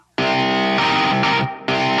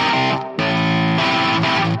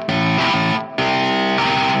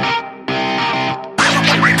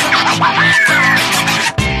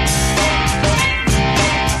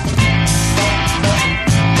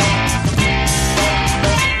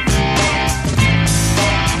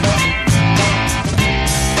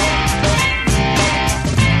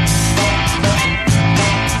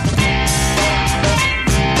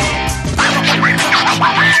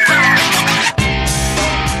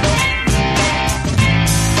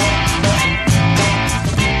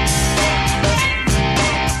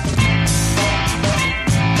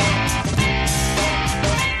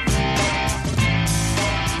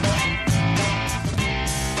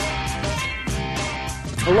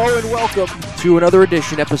Hello and welcome to another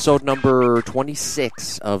edition, episode number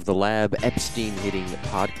 26 of the Lab Epstein Hitting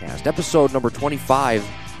Podcast. Episode number 25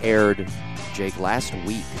 aired, Jake, last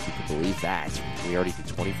week, if you can believe that. We already did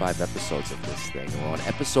 25 episodes of this thing. We're on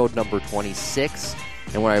episode number 26,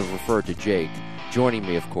 and when I refer to Jake, joining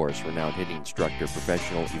me, of course, renowned hitting instructor,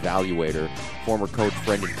 professional evaluator, former coach,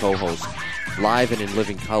 friend, and co-host, live and in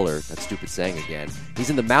living color. That stupid saying again. He's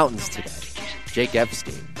in the mountains today. Jake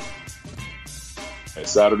Epstein. Hey,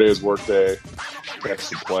 Saturday is work day. Catch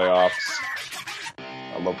some playoffs.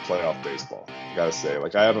 I love playoff baseball. I gotta say,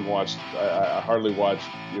 I haven't watched. I hardly watch.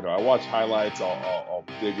 I watch highlights. I'll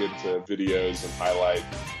dig into videos and highlight.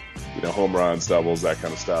 Home runs, doubles, that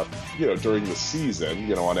kind of stuff. During the season.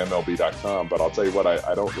 On MLB.com. But I'll tell you what,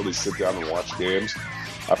 I don't really sit down and watch games.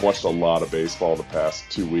 I've watched a lot of baseball the past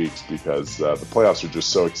 2 weeks because the playoffs are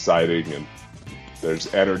just so exciting and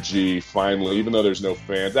there's energy finally, even though there's no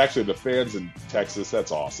fans. Actually, the fans in Texas,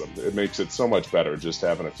 that's awesome. It makes it so much better just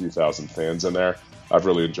having a few thousand fans in there. I've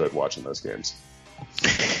really enjoyed watching those games.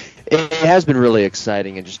 It has been really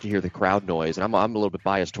exciting, and just to hear the crowd noise. And I'm a little bit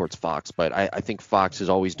biased towards Fox, but I think Fox has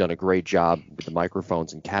always done a great job with the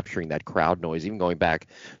microphones and capturing that crowd noise, even going back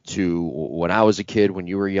to when I was a kid, when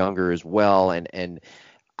you were younger as well. And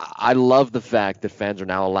I love the fact that fans are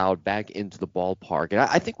now allowed back into the ballpark. And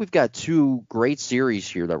I think we've got two great series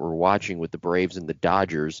here that we're watching with the Braves and the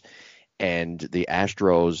Dodgers and the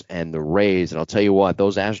Astros and the Rays. And I'll tell you what,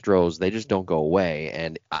 those Astros, they just don't go away.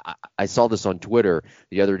 And I saw this on Twitter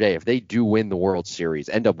the other day. If they do win the World Series,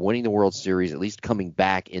 end up winning the World Series, at least coming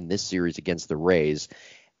back in this series against the Rays,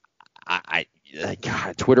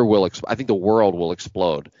 God, Twitter will – I think the world will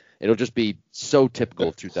explode. It'll just be so typical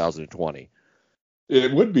of 2020.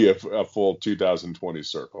 It would be a full 2020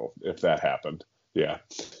 circle if that happened. Yeah.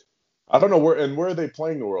 I don't know where are they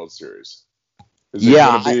playing the World Series? Is it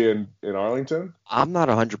going to be in Arlington? I'm not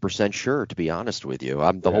 100% sure, to be honest with you.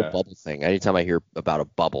 Whole bubble thing. Anytime I hear about a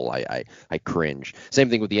bubble, I cringe. Same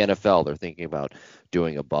thing with the NFL. They're thinking about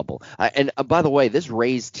doing a bubble. And by the way, this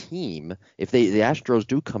Rays team, if the Astros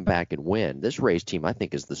do come back and win, this Rays team I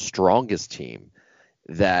think is the strongest team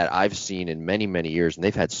that I've seen in many, many years, and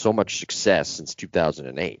they've had so much success since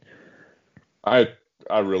 2008. I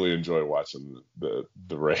really enjoy watching the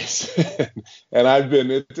race, and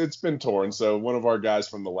it's been torn. So one of our guys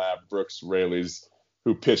from the lab, Brooks Raley's,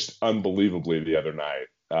 who pitched unbelievably the other night,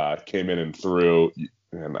 came in and threw,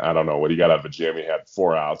 and I don't know what he got out of a jam. He had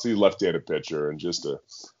 4 outs. He's a left-handed pitcher and just a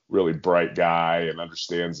really bright guy and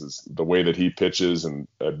understands the way that he pitches and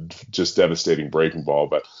a just devastating breaking ball.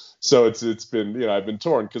 But so it's been, I've been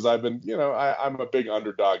torn because I've been, I'm a big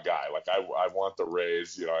underdog guy. I want the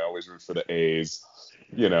Rays, I always root for the A's,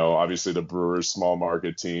 obviously the Brewers, small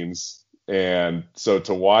market teams. And so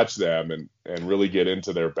to watch them and really get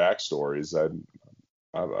into their backstories,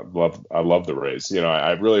 I love the Rays.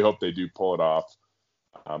 I really hope they do pull it off.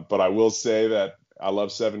 But I will say that I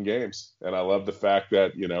love 7 games, and I love the fact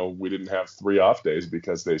that, we didn't have 3 off days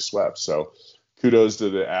because they swept. So kudos to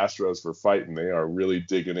the Astros for fighting. They are really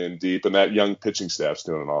digging in deep, and that young pitching staff's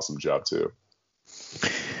doing an awesome job too.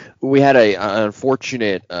 We had an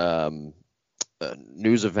unfortunate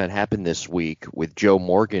news event happen this week with Joe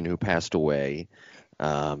Morgan, who passed away.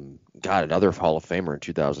 Another Hall of Famer in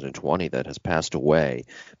 2020 that has passed away.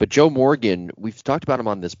 But Joe Morgan, we've talked about him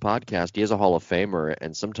on this podcast. He is a Hall of Famer,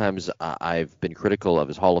 and sometimes I've been critical of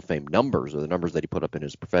his Hall of Fame numbers, or the numbers that he put up in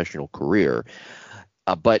his professional career.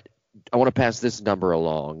 But I want to pass this number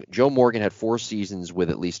along. Joe Morgan had 4 seasons with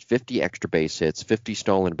at least 50 extra base hits, 50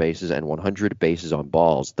 stolen bases, and 100 bases on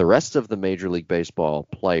balls. The rest of the Major League Baseball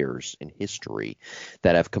players in history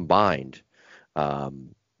that have combined,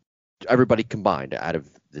 everybody combined out of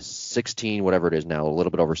the 16, whatever it is now, a little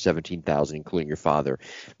bit over 17,000, including your father,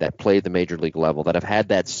 that played the Major League level, that have had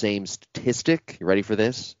that same statistic. You ready for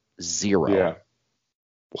this? 0. Yeah.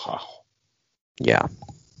 Wow. Yeah.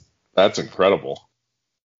 That's incredible.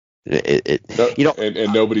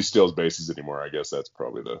 And nobody steals bases anymore. I guess that's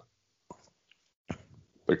probably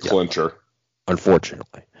the clincher.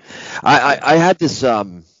 Unfortunately, I had this.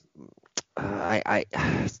 I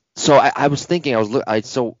was thinking.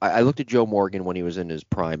 I looked at Joe Morgan when he was in his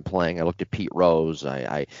prime playing. I looked at Pete Rose.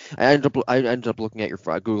 I ended up looking at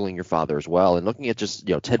googling your father as well, and looking at just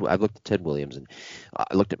Ted. I looked at Ted Williams, and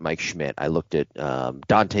I looked at Mike Schmidt. I looked at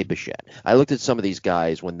Dante Bichette. I looked at some of these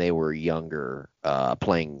guys when they were younger,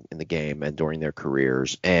 playing in the game and during their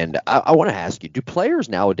careers. And I want to ask you: do players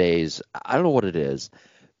nowadays? I don't know what it is.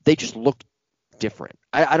 They just look different.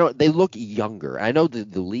 They look younger. I know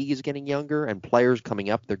the league is getting younger, and players coming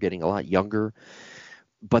up, they're getting a lot younger.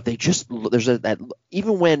 but they just there's that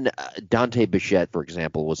even when Dante Bichette, for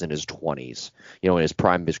example, was in his 20s, in his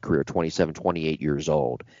prime of his career, 27, 28 years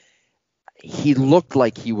old, he looked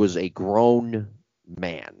like he was a grown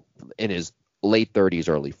man in his late 30s,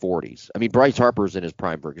 early 40s. I mean, Bryce Harper's in his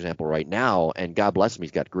prime, for example, right now, and God bless him,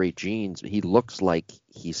 he's got great genes. He looks like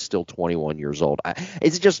he's still 21 years old.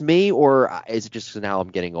 Is it just me, or is it just now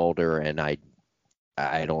I'm getting older and I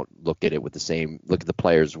don't look at it with look at the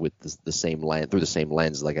players with the same lens through the same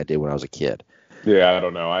lens like I did when I was a kid? Yeah, I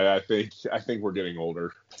don't know. I think we're getting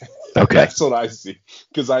older. Okay. That's what I see,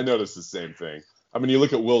 because I noticed the same thing. I mean, you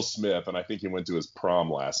look at Will Smith, and I think he went to his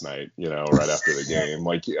prom last night, right after the game.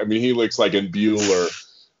 Like, I mean, he looks like, and Bueller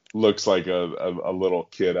looks like a little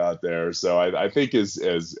kid out there. So I think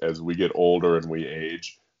as we get older and we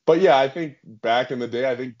age. But yeah, I think back in the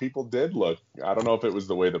day, I think people did look. I don't know if it was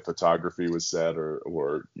the way the photography was set,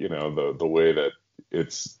 or the way that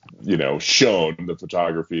it's shown. The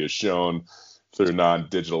photography is shown through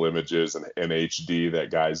non-digital images and HD,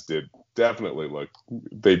 that guys did definitely looked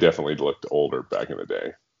older back in the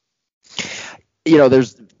day.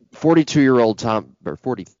 There's 42-year-old Tom, or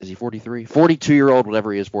 40, is he 43? 42-year-old,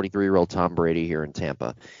 whatever he is, 43-year-old Tom Brady here in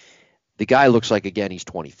Tampa. The guy looks like, again, he's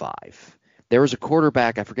 25. There was a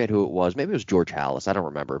quarterback, I forget who it was, maybe it was George Halas, I don't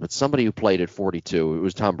remember, but somebody who played at 42, it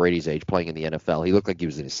was Tom Brady's age, playing in the NFL. He looked like he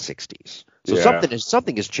was in his 60s. So Yeah.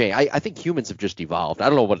 something has changed. I think humans have just evolved. I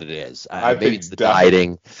don't know what it is. I Maybe think it's the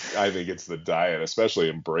dieting. I think it's the diet, especially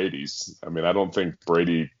in Brady's. I mean, I don't think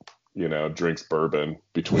Brady, drinks bourbon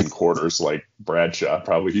between quarters like Bradshaw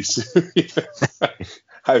probably used to.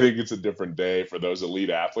 I think it's a different day for those elite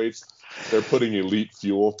athletes. They're putting elite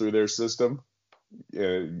fuel through their system,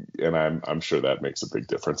 and I'm sure that makes a big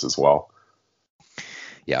difference as well.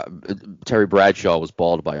 Yeah, Terry Bradshaw was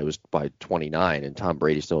bald by 29, and Tom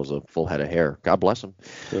Brady still has a full head of hair. God bless him.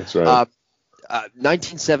 That's right.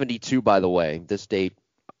 1972, by the way, this date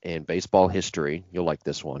in baseball history. You'll like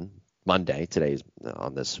this one. Monday. Today's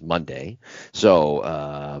on this Monday. So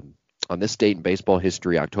on this date in baseball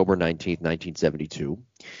history, October 19th, 1972.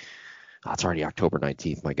 Oh, it's already October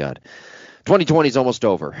 19th. My God. 2020 is almost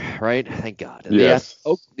over, right? Thank God. Yes.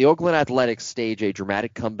 The Oakland Athletics stage a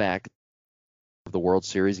dramatic comeback of the World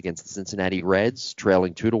Series against the Cincinnati Reds,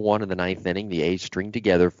 trailing 2-1 in the ninth inning. The A's string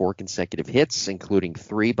together 4 consecutive hits, including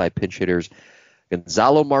 3 by pinch hitters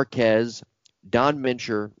Gonzalo Marquez, Don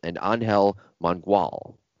Mincher, and Angel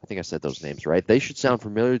Mangual. I think I said those names right. They should sound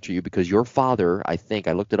familiar to you because your father, I think,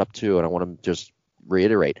 I looked it up too, and I want to just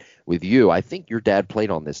reiterate with you, I think your dad played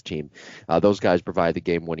on this team. Those guys provided the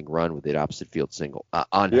game-winning run with the opposite field single.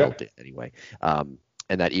 Angel did, anyway. And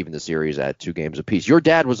that evened the series at 2 games apiece. Your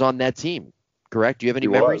dad was on that team, correct? Do you have any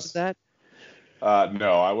memories of that?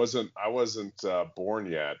 No, I wasn't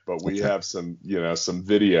born yet, but we have some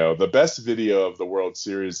video. The best video of the World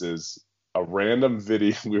Series is a random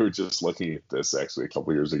video. We were just looking at this actually a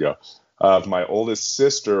couple years ago of my oldest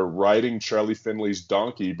sister riding Charlie Finley's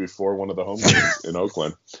donkey before one of the home games in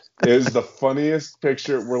Oakland. It is the funniest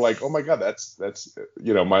picture. We're like, oh my God, that's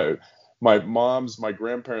my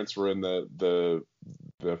grandparents were in the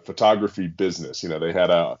photography business. They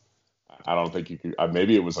had I don't think you could,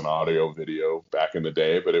 maybe it was an audio video back in the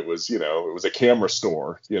day, but it was a camera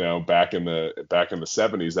store, back in the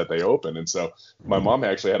 70s that they opened. And so my mom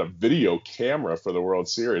actually had a video camera for the World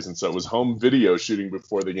Series. And so it was home video shooting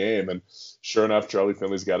before the game. And sure enough, Charlie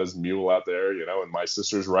Finley's got his mule out there, and my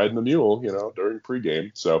sister's riding the mule, during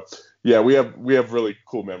pregame. So yeah, we have really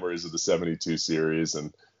cool memories of the 72 series.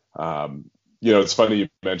 And, it's funny you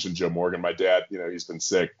mentioned Joe Morgan. My dad, he's been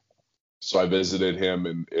sick. So I visited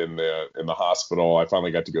him in the hospital. I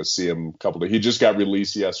finally got to go see him a couple of days. He just got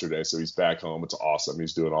released yesterday, so he's back home. It's awesome.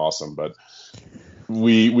 He's doing awesome. But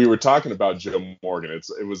we were talking about Joe Morgan.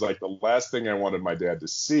 It was like the last thing I wanted my dad to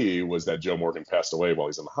see was that Joe Morgan passed away while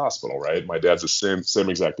he's in the hospital, right? My dad's the same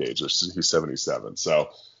exact age. He's 77.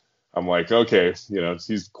 So I'm like, okay,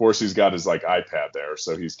 he's got his like iPad there,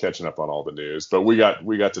 so he's catching up on all the news. But we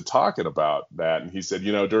got to talking about that, and he said,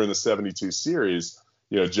 during the 72 series,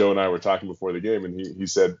 Joe and I were talking before the game, and he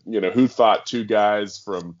said, who thought 2 guys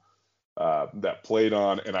from that played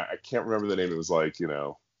on, and I can't remember the name. It was like,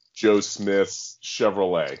 Joe Smith's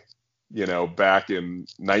Chevrolet, back in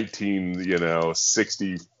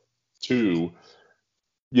 1962,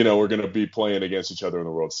 we're going to be playing against each other in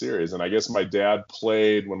the World Series. And I guess my dad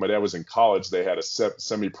played, when my dad was in college, they had a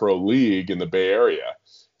semi-pro league in the Bay Area.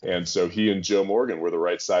 And so he and Joe Morgan were the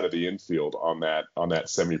right side of the infield on that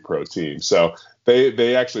semi-pro team. So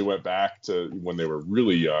they actually went back to when they were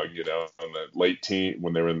really young, in the late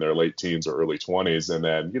when they were in their late teens or early 20s, and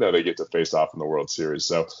then they get to face off in the World Series.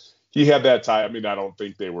 So he had that tie. I mean, I don't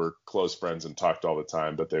think they were close friends and talked all the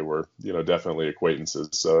time, but they were, definitely acquaintances.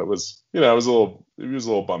 So it was, he was a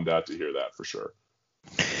little bummed out to hear that for sure.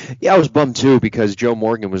 Yeah, I was bummed too because Joe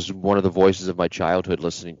Morgan was one of the voices of my childhood.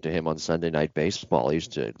 Listening to him on Sunday Night Baseball, I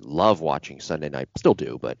used to love watching Sunday Night. Still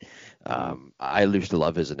do, but I used to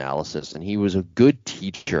love his analysis, and he was a good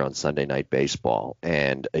teacher on Sunday Night Baseball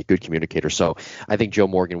and a good communicator. So I think Joe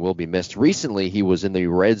Morgan will be missed. Recently, he was in the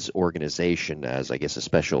Reds organization as, I guess, a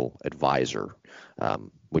special advisor,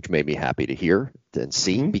 which made me happy to hear and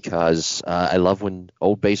see because I love when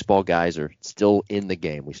old baseball guys are still in the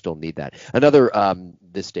game. We still need that. Another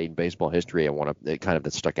this date in baseball history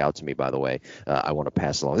that stuck out to me, by the way, I want to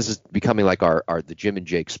pass along. This is becoming like the Jim and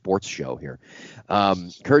Jake sports show here.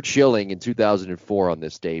 Kurt Schilling in 2004 on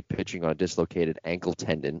this date, pitching on a dislocated ankle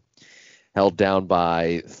tendon, held down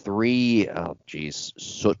by three,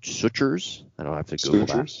 sutures. I don't have to Google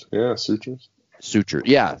sutures. That. Yeah, sutures. Suture,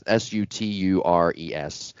 yeah,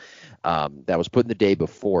 sutures. That was put in the day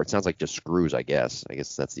before. It sounds like just screws, I guess. I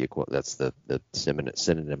guess that's the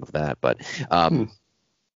synonym of that. But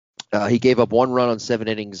he gave up 1 run on 7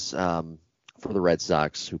 innings for the Red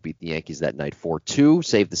Sox, who beat the Yankees that night 4-2,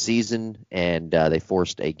 saved the season, and they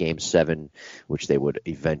forced a Game 7, which they would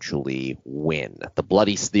eventually win.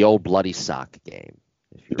 The old bloody sock game.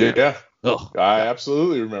 Yeah, I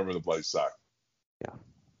absolutely remember the bloody sock.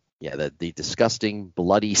 Yeah, the disgusting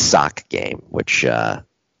bloody sock game, which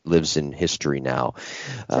lives in history now.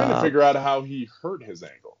 Trying to figure out how he hurt his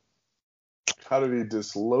ankle. How did he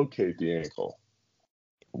dislocate the ankle?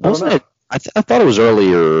 Wasn't it? I thought it was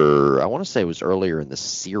earlier. I want to say it was earlier in the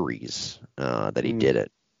series that he did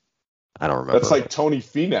it. I don't remember. That's like Tony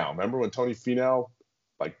Finau. Remember when Tony Finau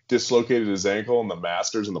dislocated his ankle in the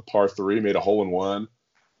Masters in the par 3, made a hole in one,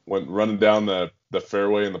 went running down the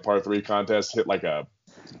fairway in the par 3 contest, hit like a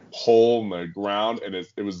hole in the ground, and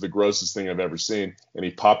it was the grossest thing I've ever seen. And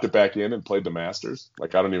he popped it back in and played the Masters. I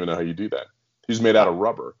don't even know how you do that. He's made out of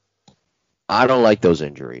rubber. I don't like those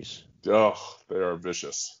injuries. Oh, they are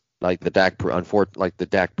vicious. Like the Dak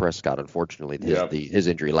Prescott, unfortunately, his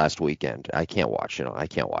injury last weekend. I can't watch. I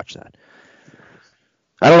can't watch that.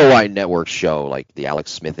 I don't know why networks show like the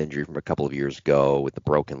Alex Smith injury from a couple of years ago with the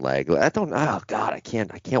broken leg. I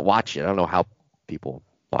can't watch it. I don't know how people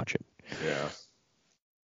watch it. Yeah.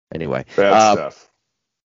 Anyway, bad stuff.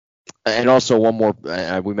 And also one more.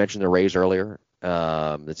 We mentioned the Rays earlier.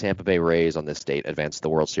 The Tampa Bay Rays on this date advanced to the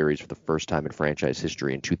World Series for the first time in franchise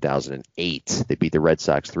history in 2008. They beat the Red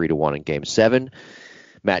Sox 3-1 in Game 7.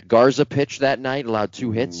 Matt Garza pitched that night, allowed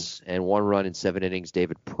 2 hits and 1 run in 7 innings.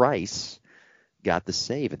 David Price got the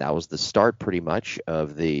save, and that was the start pretty much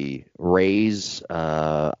of the Rays.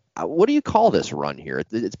 What do you call this run here?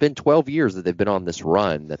 It's been 12 years that they've been on this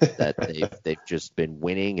run that they've just been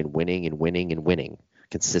winning and winning and winning and winning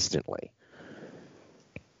consistently.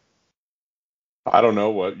 I don't know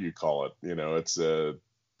what you call it. It's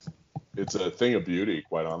a thing of beauty,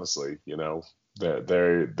 quite honestly.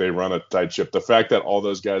 That they run a tight ship. The fact that all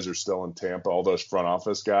those guys are still in Tampa, all those front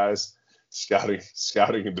office guys, scouting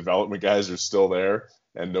and development guys are still there,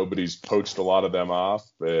 and nobody's poached a lot of them off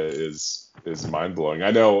is mind blowing.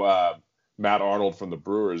 I know Matt Arnold from the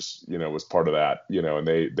Brewers, was part of that, and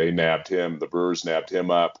they nabbed him. The Brewers nabbed him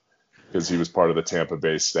up because he was part of the Tampa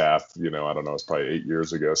Bay staff. I don't know, it's probably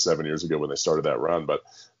 7 years ago when they started that run. But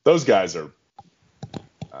those guys are,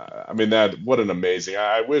 what an amazing.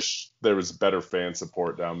 I wish there was better fan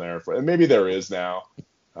support down there, and maybe there is now.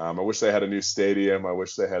 I wish they had a new stadium. I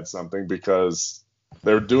wish they had something, because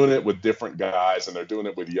they're doing it with different guys, and they're doing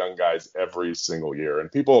it with young guys every single year.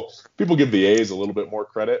 And people give the A's a little bit more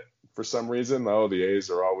credit for some reason. Oh, the A's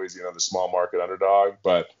are always, the small market underdog.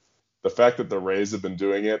 But the fact that the Rays have been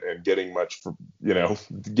doing it and getting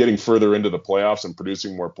getting further into the playoffs and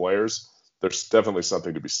producing more players, there's definitely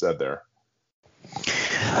something to be said there.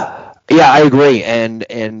 Yeah, I agree.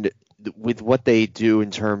 And with what they do in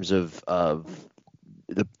terms of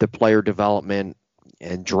the player development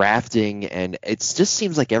and drafting, and it just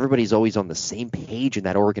seems like everybody's always on the same page in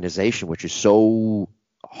that organization, which is so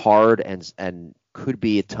hard and could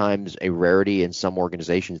be at times a rarity in some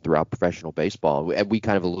organizations throughout professional baseball. And we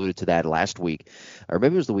kind of alluded to that last week, or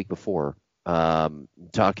maybe it was the week before,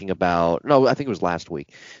 talking about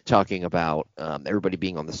everybody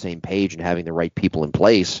being on the same page and having the right people in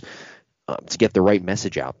place to get the right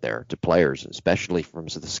message out there to players, especially from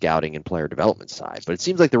the scouting and player development side. But it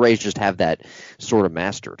seems like the Rays just have that sort of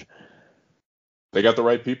mastered. They got the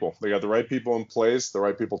right people. They got the right people in place, the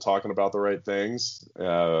right people talking about the right things,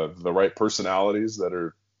 the right personalities that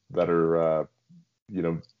are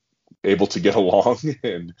able to get along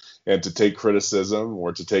and to take criticism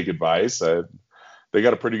or to take advice. they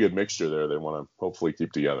got a pretty good mixture there. They want to hopefully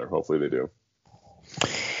keep together. Hopefully they do.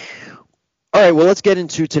 All right, well, let's get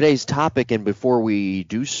into today's topic. And before we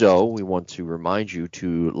do so, we want to remind you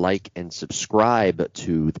to like and subscribe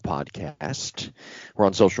to the podcast. We're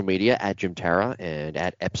on social media at Jim Tara and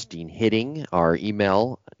at Epstein Hitting. Our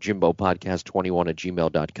email,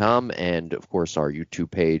 jimbopodcast21@gmail.com. And, of course, our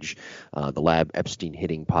YouTube page, the Lab Epstein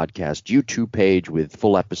Hitting Podcast YouTube page with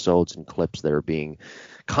full episodes and clips that are being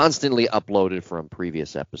constantly uploaded from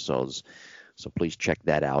previous episodes. So please check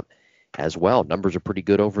that out as well. Numbers are pretty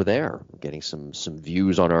good over there. We're getting some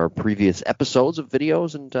views on our previous episodes of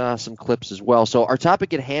videos and some clips as well. So our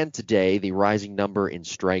topic at hand today, the rising number in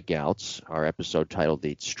strikeouts, our episode titled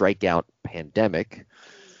The Strikeout Pandemic.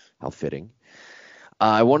 How fitting.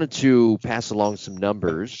 I wanted to pass along some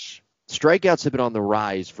numbers. Strikeouts have been on the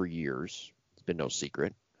rise for years. It's been no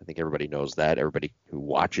secret. I think everybody knows that. Everybody who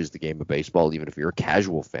watches the game of baseball, even if you're a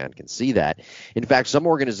casual fan, can see that. In fact, some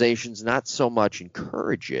organizations not so much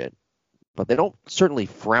encourage it, but they don't certainly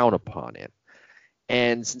frown upon it.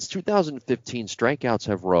 And since 2015, strikeouts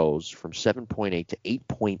have rose from 7.8 to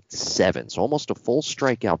 8.7, so almost a full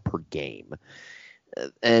strikeout per game.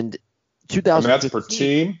 And 2015, and that's per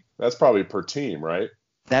team? That's probably per team, right?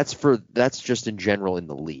 That's just in general in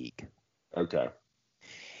the league. Okay.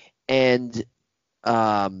 And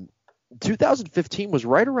 2015 was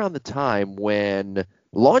right around the time when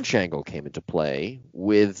launch angle came into play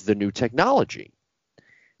with the new technology.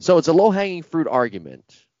 So it's a low-hanging fruit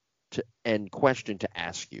argument and question to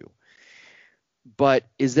ask you. But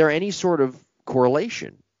is there any sort of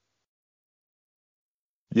correlation?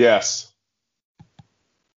 Yes.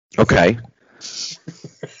 Okay.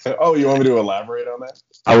 Oh, you want me to elaborate on that?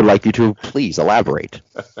 I would like you to please elaborate.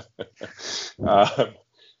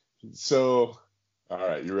 So, all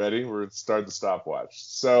right, you ready? We're going to start the stopwatch.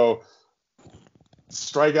 So,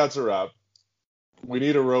 strikeouts are up. We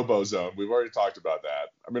need a robo zone. We've already talked about that.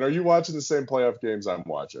 I mean, are you watching the same playoff games I'm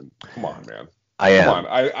watching? Come on, man. I am. Come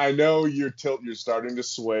on. I know you're starting to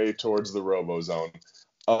sway towards the robo zone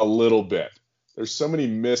a little bit. There's so many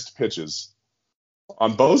missed pitches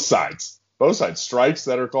on both sides. Both sides. Strikes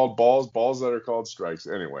that are called balls, balls that are called strikes.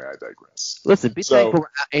 Anyway, I digress. Listen, be thankful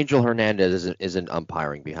Angel Hernandez isn't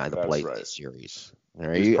umpiring behind the plate in this series.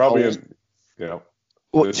 He's probably this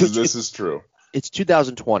is true. It's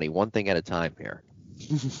 2020, one thing at a time here.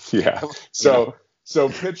 Yeah. So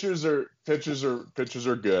pitchers are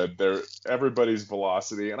good. They're everybody's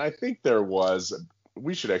velocity, and I think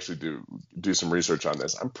we should actually do some research on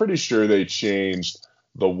this. I'm pretty sure they changed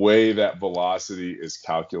the way that velocity is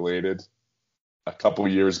calculated a couple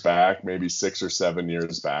years back, maybe 6 or 7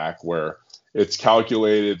 years back, where it's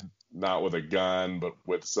calculated not with a gun, but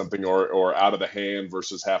with something or out of the hand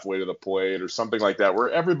versus halfway to the plate or something like that, where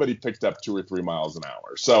everybody picked up 2 or 3 miles an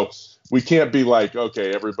hour. So we can't be like,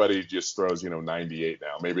 okay, everybody just throws, 98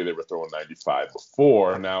 now. Maybe they were throwing 95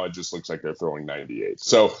 before. Now it just looks like they're throwing 98.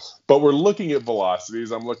 So, but we're looking at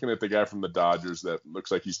velocities. I'm looking at the guy from the Dodgers that looks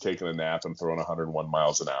like he's taking a nap and throwing 101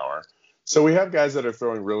 miles an hour. So we have guys that are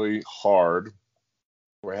throwing really hard.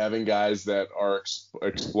 We're having guys that are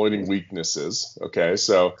exploiting weaknesses. Okay,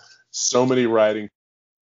 so many riding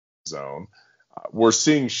zone. We're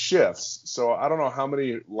seeing shifts. So I don't know how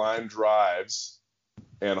many line drives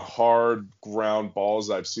and hard ground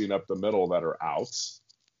balls I've seen up the middle that are outs.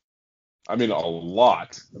 I mean, a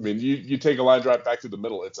lot. I mean, you take a line drive back to the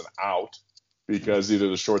middle, it's an out because either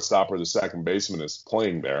the shortstop or the second baseman is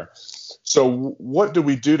playing there. So what do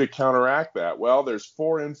we do to counteract that? Well, there's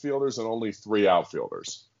 4 infielders and only 3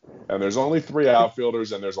 outfielders. And there's only 3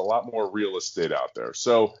 outfielders, and there's a lot more real estate out there.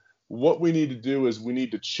 So what we need to do is we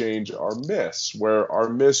need to change our miss, where our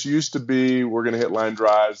miss used to be we're going to hit line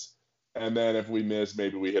drives, and then if we miss,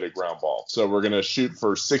 maybe we hit a ground ball. So we're going to shoot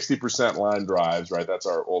for 60% line drives, right? That's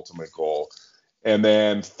our ultimate goal. And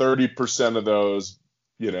then 30% of those,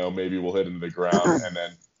 maybe we'll hit into the ground, and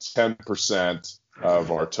then 10%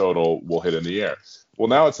 of our total will hit in the air. Well,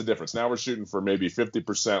 now it's the difference. Now we're shooting for maybe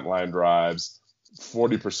 50% line drives,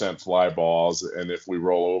 40% fly balls, and if we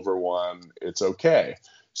roll over one, it's okay.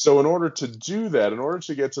 So in order to do that, in order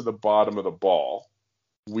to get to the bottom of the ball,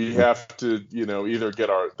 we have to, either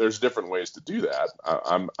there's different ways to do that.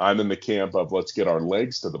 I'm in the camp of let's get our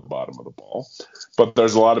legs to the bottom of the ball. But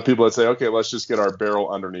there's a lot of people that say, okay, let's just get our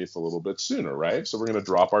barrel underneath a little bit sooner, right? So we're going to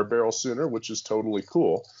drop our barrel sooner, which is totally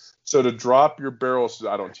cool. So to drop your barrel,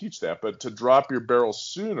 I don't teach that, but to drop your barrel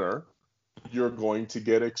sooner, you're going to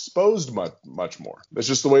get exposed much more. That's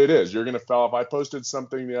just the way it is. You're going to foul. If I posted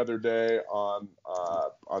something the other day on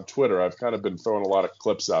Twitter, I've kind of been throwing a lot of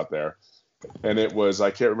clips out there. And it was, I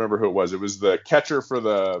can't remember who it was. It was the catcher for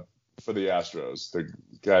the for the Astros, the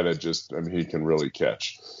guy that just, I mean, he can really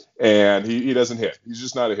catch. And he doesn't hit. He's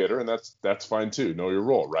just not a hitter, and that's fine too. Know your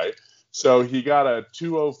role, right? So he got a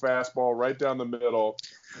 2-0 fastball right down the middle,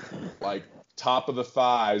 like top of the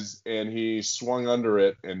thighs, and he swung under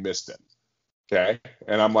it and missed it. Okay.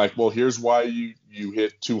 And I'm like, well, here's why you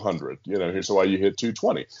hit 200. Here's why you hit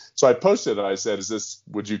 220. So I posted it. I said,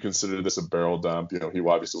 would you consider this a barrel dump? He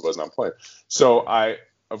obviously wasn't on plane. So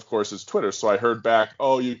of course, it's Twitter. So I heard back,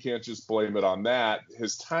 oh, you can't just blame it on that.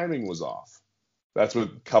 His timing was off. That's what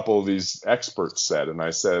a couple of these experts said. And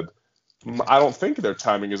I said, I don't think their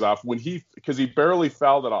timing is off because he barely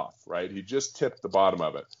fouled it off, right? He just tipped the bottom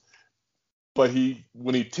of it. But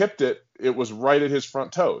when he tipped it, it was right at his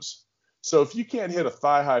front toes. So if you can't hit a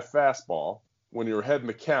thigh-high fastball when you're ahead in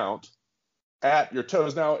the count at your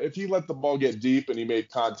toes, now if he let the ball get deep and he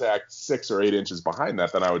made contact 6 or 8 inches behind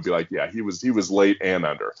that, then I would be like, yeah, he was late and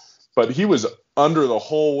under. But he was under the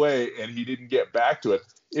whole way and he didn't get back to it.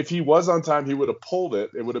 If he was on time, he would have pulled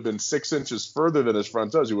it. It would have been 6 inches further than his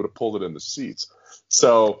front toes. He would have pulled it in the seats.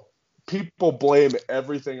 So people blame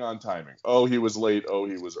everything on timing. Oh, he was late. Oh,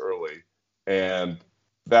 he was early. And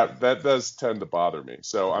that does tend to bother me.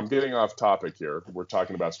 So I'm getting off topic here. We're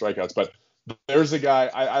talking about strikeouts, but there's a guy,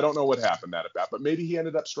 I don't know what happened that at bat, but maybe he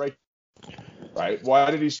ended up striking, right? Why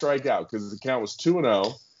did he strike out? Because the count was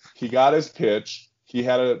 2-0. He got his pitch. He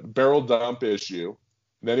had a barrel dump issue.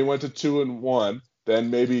 Then he went to 2-1.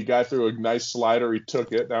 Then maybe a guy threw a nice slider. He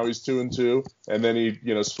took it. Now he's 2-2. And then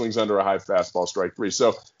he, swings under a high fastball, strike 3.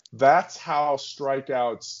 So that's how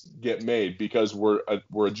strikeouts get made, because we're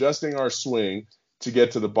adjusting our swing to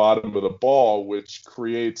get to the bottom of the ball, which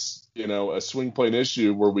creates, a swing plane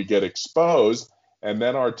issue where we get exposed, and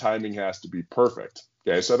then our timing has to be perfect.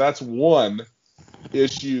 Okay, so that's one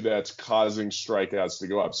issue that's causing strikeouts to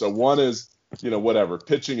go up. So one is, whatever,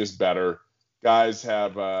 pitching is better. Guys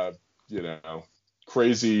have,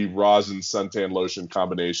 crazy rosin suntan lotion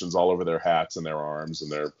combinations all over their hats and their arms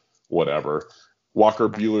and their whatever. Walker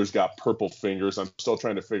Buehler's got purple fingers. I'm still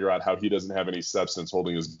trying to figure out how he doesn't have any substance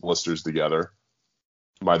holding his blisters together.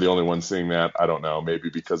 Am I the only one seeing that? I don't know.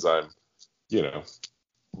 Maybe because I'm,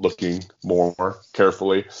 looking more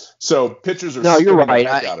carefully. So pitchers are. No, you're right.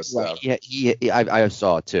 I I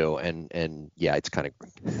saw it too, and yeah, it's kind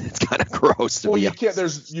of gross. Well, you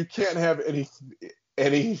can't have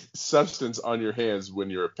any substance on your hands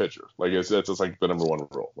when you're a pitcher. Like that's like the number one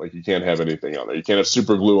rule. Like you can't have anything on there. You can't have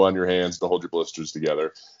super glue on your hands to hold your blisters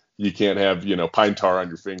together. You can't have pine tar on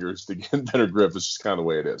your fingers to get better grip. It's just kind of the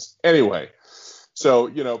way it is. Anyway. So,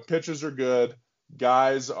 pitchers are good.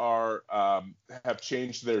 Guys have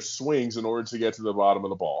changed their swings in order to get to the bottom of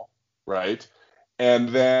the ball, right? And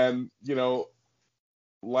then,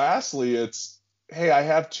 lastly, it's, hey, I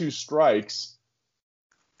have 2 strikes.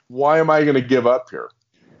 Why am I going to give up here?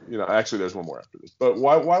 Actually, there's one more after this. But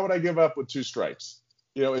why would I give up with 2 strikes?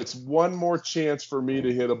 It's one more chance for me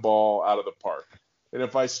to hit a ball out of the park. And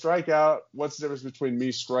if I strike out, what's the difference between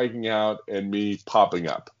me striking out and me popping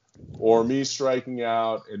up? Or me striking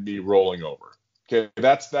out and me rolling over. Okay,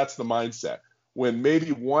 that's the mindset. When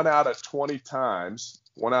maybe 1 out of 20 times,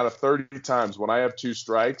 1 out of 30 times when I have 2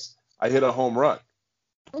 strikes, I hit a home run.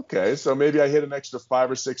 Okay, so maybe I hit an extra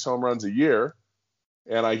 5 or 6 home runs a year,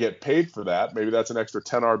 and I get paid for that. Maybe that's an extra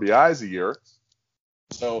 10 RBIs a year.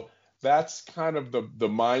 So that's kind of the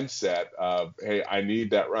mindset of, hey, I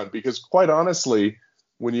need that run. Because quite honestly,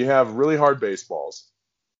 when you have really hard baseballs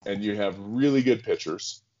and you have really good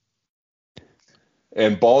pitchers,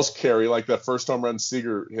 and balls carry, like that first home run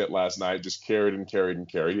Seager hit last night, just carried and carried and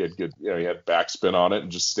carried. He had good, he had backspin on it and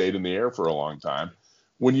just stayed in the air for a long time.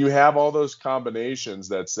 When you have all those combinations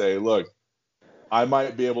that say, look, I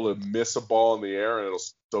might be able to miss a ball in the air and it'll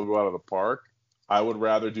still go out of the park, I would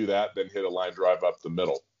rather do that than hit a line drive up the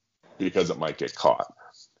middle because it might get caught.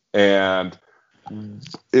 And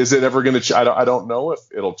is it ever going to I don't know if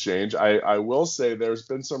it'll change. I will say there's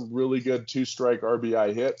been some really good 2-strike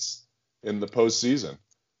RBI hits in the postseason.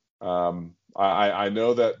 I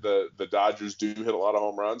know that the Dodgers do hit a lot of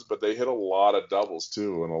home runs, but they hit a lot of doubles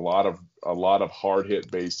too, and a lot of hard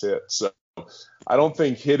hit base hits. So I don't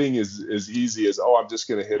think hitting is as easy as, I'm just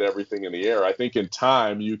going to hit everything in the air. I think in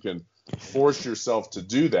time you can force yourself to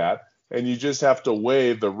do that, and you just have to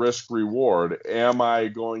weigh the risk reward. Am I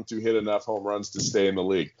going to hit enough home runs to stay in the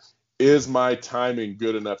league? Is my timing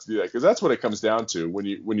good enough to do that? Because that's what it comes down to. When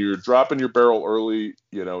you're dropping your barrel early,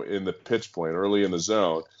 in the pitch point, early in the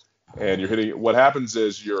zone, and you're hitting, what happens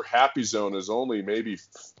is your happy zone is only maybe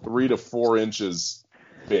 3 to 4 inches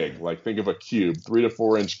big. Like think of a cube, 3 to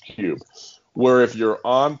 4 inch cube. Where if you're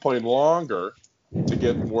on playing longer, to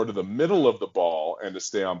get more to the middle of the ball and to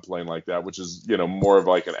stay on plane like that, which is, more of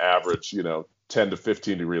like an average, 10 to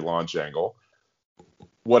 15 degree launch angle.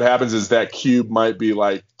 What happens is that cube might be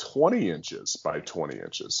like 20 inches by 20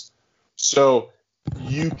 inches. So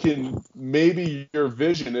maybe your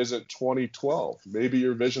vision isn't 2012. Maybe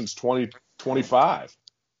your vision's 2025.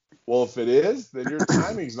 Well, if it is, then your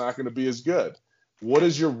timing's not going to be as good. What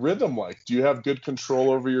is your rhythm like? Do you have good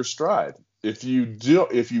control over your stride? If you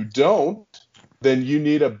don't, then you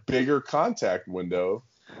need a bigger contact window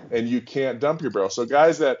and you can't dump your barrel. So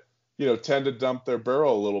guys that, tend to dump their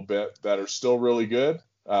barrel a little bit that are still really good,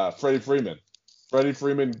 Freddie Freeman. Freddie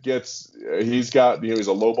Freeman he's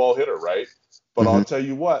a low ball hitter, right? But I'll tell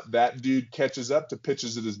you what, that dude catches up to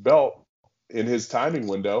pitches at his belt in his timing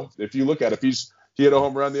window. If you look at it, he hit a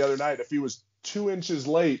home run the other night. If he was 2 inches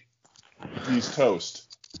late, he's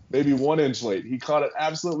toast. Maybe 1 inch late. He caught it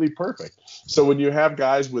absolutely perfect. So when you have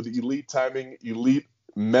guys with elite timing, elite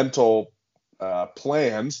mental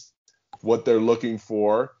plans, what they're looking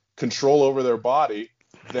for, control over their body,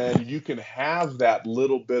 then you can have that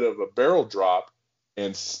little bit of a barrel drop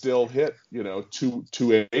and still hit,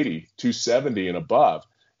 280, 270 and above.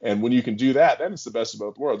 And when you can do that, then it's the best of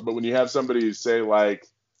both worlds. But when you have somebody say like,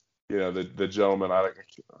 the gentleman,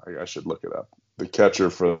 I should look it up, the catcher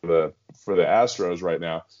for the Astros right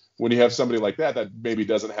now, when you have somebody like that maybe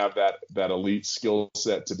doesn't have that elite skill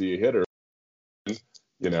set to be a hitter,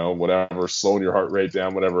 whatever, slowing your heart rate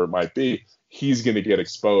down, whatever it might be, he's going to get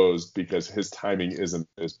exposed because his timing isn't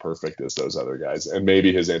as perfect as those other guys. And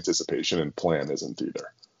maybe his anticipation and plan isn't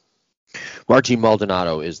either. Martin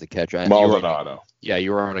Maldonado is the catcher. Maldonado.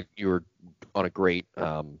 You were on a great,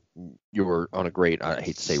 I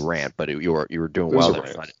hate to say rant, but you were doing well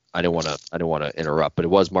there. I didn't want to interrupt, but it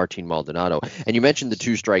was Martin Maldonado. And you mentioned the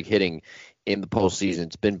 2-strike hitting in the postseason.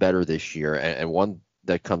 It's been better this year. And one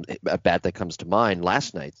bat that comes to mind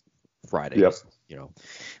last night, Friday. Yep.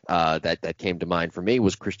 That came to mind for me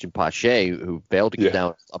was Christian Pache, who failed to get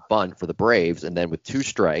down a bunt for the Braves, and then with 2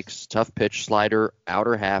 strikes, tough pitch, slider,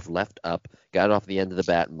 outer half, left up, got it off the end of the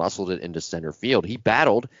bat, muscled it into center field. He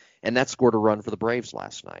battled, and that scored a run for the Braves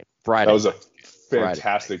last night. Friday. That was a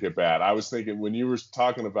fantastic at bat. I was thinking when you were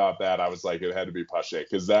talking about that, I was like, it had to be Pache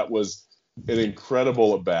because that was an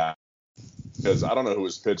incredible at bat. Because I don't know who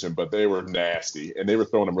was pitching, but they were nasty, and they were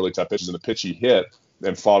throwing him really tough pitches. And the pitch he hit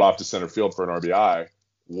and fought off to center field for an RBI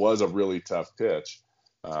was a really tough pitch.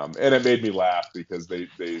 And it made me laugh because they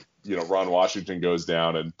Ron Washington goes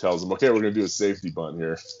down and tells them, okay, we're going to do a safety bunt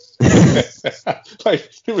here.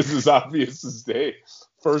 Like, it was as obvious as day.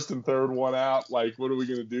 First and third, 1 out. Like, what are we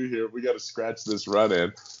going to do here? We got to scratch this run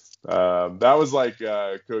in. That was like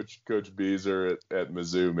Coach Beezer at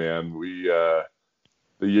Mizzou, man.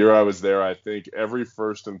 The year I was there, I think every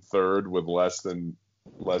first and third with less than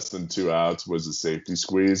 2 outs was a safety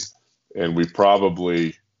squeeze, and we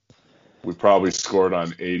probably scored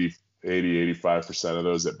on 85% of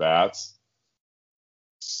those at bats,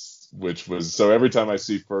 which was, so every time I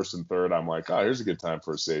see first and third, I'm like, oh, here's a good time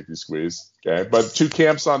for a safety squeeze. Okay, but 2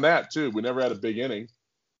 camps on that too. We never had a big inning,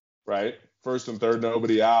 right? First and third,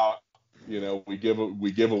 nobody out. We give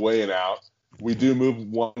away an out. We do move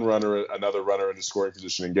another runner into scoring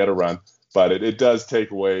position and get a run, but it does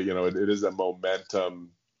take away, it is a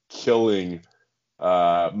momentum killing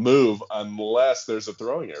move unless there's a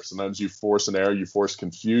throwing error. Sometimes you force an error, you force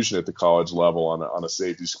confusion at the college level on a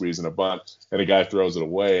safety squeeze and a bunt, and a guy throws it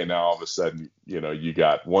away, and now all of a sudden, you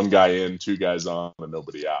got 1 guy in, 2 guys on, and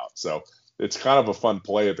nobody out. So it's kind of a fun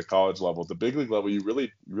play at the college level. At the big league level, you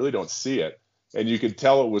really don't see it, and you could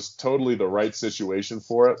tell it was totally the right situation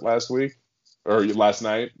for it last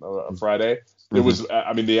night, Friday. It was,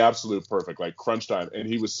 the absolute perfect, like crunch time. And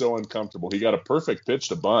he was so uncomfortable. He got a perfect pitch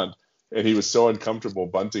to bunt, and he was so uncomfortable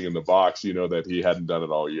bunting in the box, that he hadn't done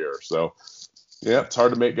it all year. So, yeah, it's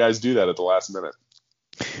hard to make guys do that at the last minute.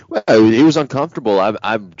 Well, he was uncomfortable.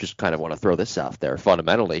 I just kind of want to throw this out there.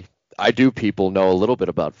 Fundamentally, people know a little bit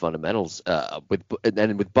about fundamentals.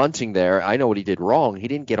 With bunting there, I know what he did wrong. He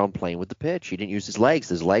didn't get on plane with the pitch. He didn't use his legs.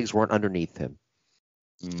 His legs weren't underneath him.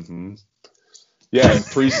 Mm-hmm. Yeah, and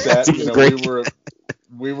preset,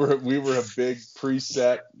 we were a big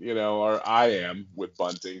preset, or I am with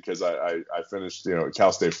bunting because I finished, at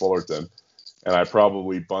Cal State Fullerton, and I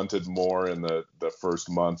probably bunted more in the first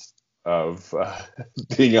month of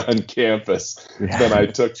being on campus than I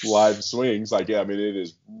took live swings. Like, it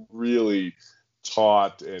is really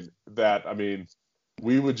taught, and that,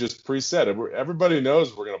 we would just preset it. Everybody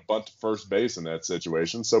knows we're going to bunt to first base in that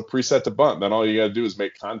situation, so preset to bunt. Then all you got to do is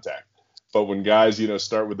make contact. But when guys,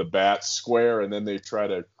 start with the bat square and then they try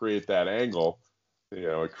to create that angle,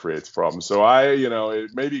 it creates problems. So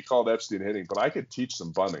it may be called Epstein hitting, but I could teach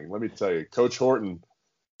some bunting. Let me tell you, Coach Horton,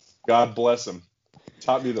 God bless him,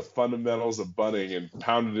 taught me the fundamentals of bunting and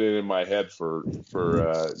pounded it in my head for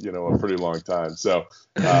a pretty long time. So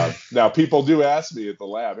now people do ask me at the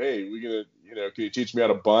lab, hey, can you teach me how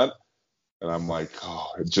to bunt? And I'm like,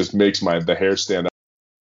 oh, it just makes the hair stand up.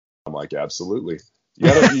 I'm like, absolutely. You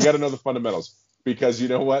gotta know the fundamentals, because you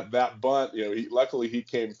know what, that bunt, luckily he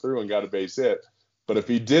came through and got a base hit. But if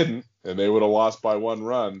he didn't, and they would have lost by 1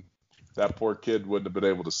 run, that poor kid wouldn't have been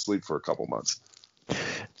able to sleep for a couple months.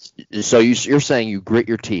 So you're saying you grit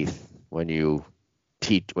your teeth when you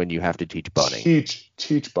have to teach bunting?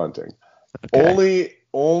 Teach bunting. Okay.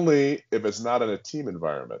 Only if it's not in a team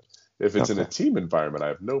environment. If it's in a team environment, I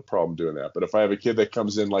have no problem doing that. But if I have a kid that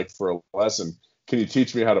comes in like for a lesson, can you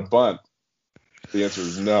teach me how to bunt? The answer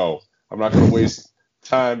is no. I'm not going to waste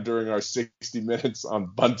time during our 60 minutes on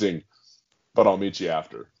bunting, but I'll meet you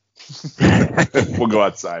after. We'll go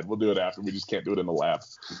outside. We'll do it after. We just can't do it in the lab.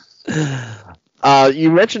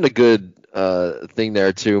 You mentioned a good thing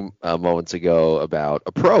there too moments ago about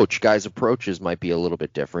approach. Guys' approaches might be a little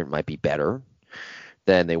bit different, might be better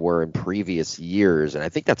than they were in previous years. And I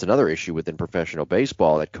think that's another issue within professional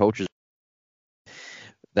baseball, that coaches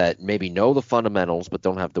that maybe know the fundamentals but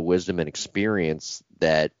don't have the wisdom and experience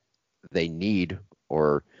that they need,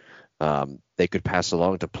 or they could pass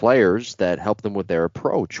along to players that help them with their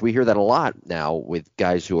approach. We hear that a lot now with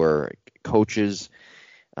guys who are coaches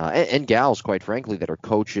and gals, quite frankly, that are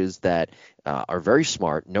coaches that are very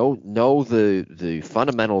smart, know the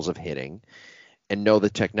fundamentals of hitting and know the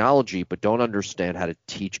technology, but don't understand how to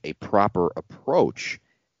teach a proper approach.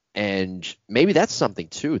 And maybe that's something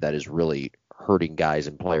too that is really hurting guys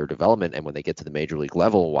in player development, and when they get to the major league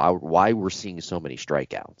level, why we're seeing so many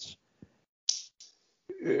strikeouts.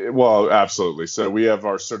 Well, absolutely. So we have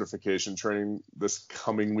our certification training this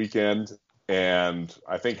coming weekend, and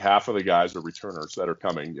I think half of the guys are returners that are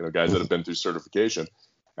coming, guys that have been through certification,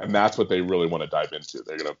 and that's what they really want to dive into.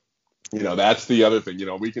 They're going to, that's the other thing,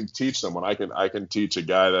 we can teach someone. I can teach a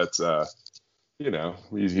guy that's,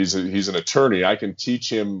 he's an attorney. I can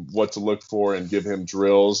teach him what to look for and give him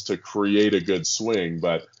drills to create a good swing.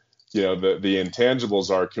 But, the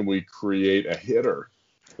intangibles are, can we create a hitter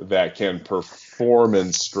that can perform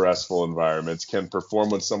in stressful environments, can perform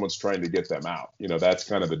when someone's trying to get them out? That's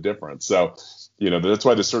kind of the difference. So, that's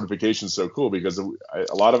why the certification is so cool, because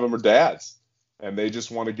a lot of them are dads and they just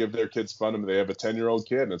want to give their kids fun. They have a 10-year-old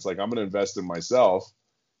kid and it's like, I'm going to invest in myself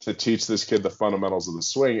to teach this kid the fundamentals of the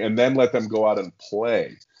swing, and then let them go out and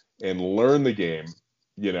play and learn the game,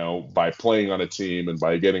 by playing on a team and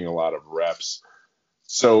by getting a lot of reps.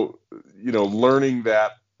 So, learning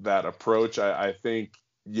that approach, I think,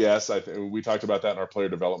 yes, we talked about that in our player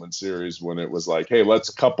development series when it was like, hey, let's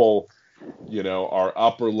couple, our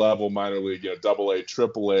upper level minor league, AA,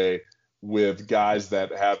 AAA with guys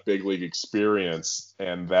that have big league experience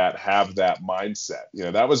and that have that mindset.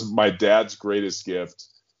 That was my dad's greatest gift,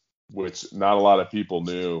 which not a lot of people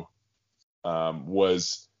knew,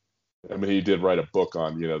 he did write a book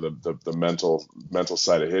on, the mental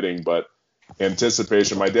side of hitting, but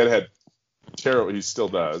anticipation. My dad had terrible, he still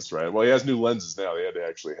does, right? Well, he has new lenses now. They had to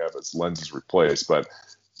actually have his lenses replaced, but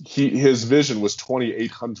his vision was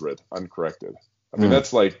 2800 uncorrected.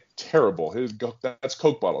 That's like terrible. That's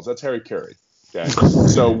Coke bottles. That's Harry Carey. Okay.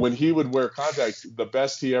 So when he would wear contacts, the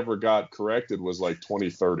best he ever got corrected was like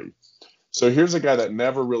 2030. So here's a guy that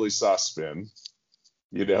never really saw spin.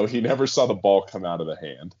 He never saw the ball come out of the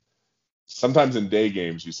hand. Sometimes in day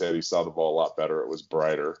games, you said he saw the ball a lot better. It was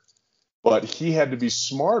brighter. But he had to be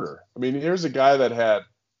smarter. Here's a guy that had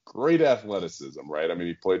great athleticism, right?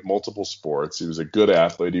 He played multiple sports. He was a good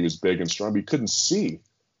athlete. He was big and strong, but he couldn't see.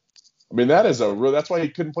 That's why he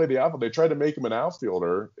couldn't play the outfield. They tried to make him an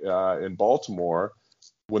outfielder in Baltimore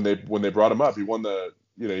when they brought him up. He won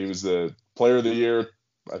he was the player of the year.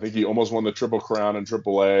 I think he almost won the Triple Crown in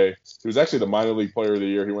AAA. He was actually the minor league player of the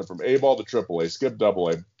year. He went from A-ball to AAA, skipped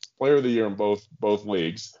AA, player of the year in both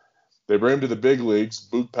leagues. They bring him to the big leagues.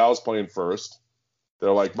 Boog Powell's playing first.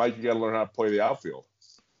 They're like, Mike, you got to learn how to play the outfield.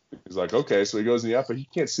 He's like, okay. So he goes in the outfield. He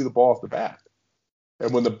can't see the ball off the bat.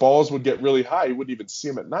 And when the balls would get really high, he wouldn't even see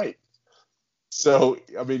them at night. So,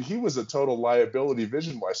 he was a total liability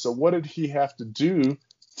vision-wise. So what did he have to do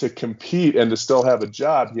to compete and to still have a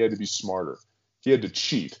job? He had to be smarter. He had to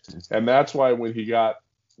cheat. And that's why when he got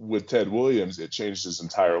with Ted Williams, it changed his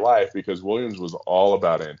entire life, because Williams was all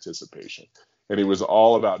about anticipation. And he was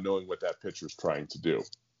all about knowing what that pitcher's trying to do.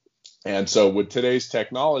 And so with today's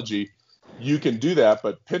technology, you can do that,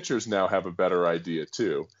 but pitchers now have a better idea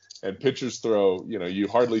too. And pitchers throw, you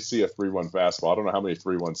hardly see a 3-1 fastball. I don't know how many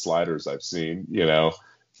 3-1 sliders I've seen,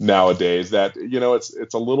 nowadays. That,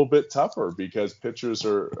 it's a little bit tougher because pitchers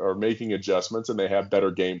are making adjustments and they have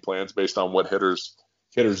better game plans based on what hitters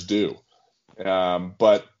do.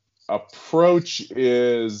 But approach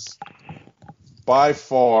is by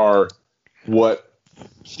far what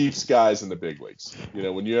keeps guys in the big leagues.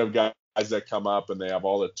 When you have guys that come up and they have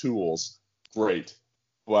all the tools, great.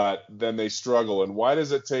 But then they struggle. And why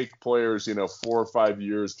does it take players, 4 or 5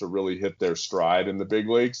 years to really hit their stride in the big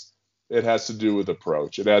leagues? It has to do with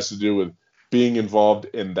approach. It has to do with being involved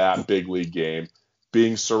in that big league game,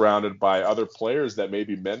 being surrounded by other players that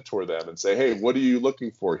maybe mentor them and say, hey, what are you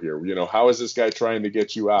looking for here? How is this guy trying to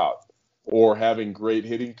get you out? Or having great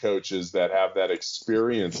hitting coaches that have that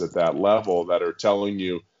experience at that level that are telling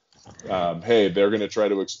you, hey, they're going to try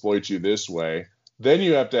to exploit you this way. Then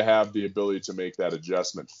you have to have the ability to make that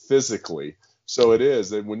adjustment physically. So it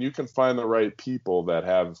is that when you can find the right people that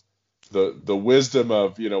have the wisdom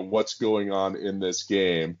of, what's going on in this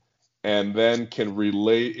game, and then can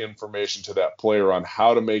relay information to that player on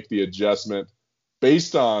how to make the adjustment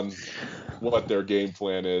based on what their game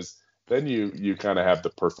plan is, then you kind of have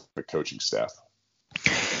the perfect coaching staff.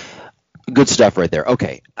 Good stuff right there.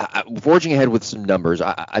 Okay, forging ahead with some numbers.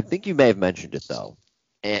 I think you may have mentioned it, though.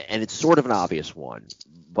 And it's sort of an obvious one,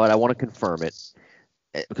 but I want to confirm it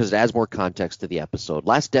because it adds more context to the episode.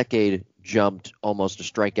 Last decade jumped almost a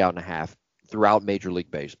strikeout and a half throughout Major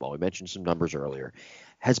League Baseball. We mentioned some numbers earlier.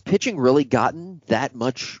 Has pitching really gotten that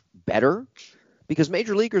much better? Because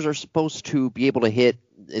major leaguers are supposed to be able to hit,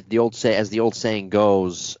 as the old saying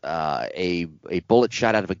goes, a bullet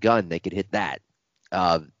shot out of a gun. They could hit that.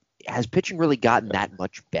 Has pitching really gotten that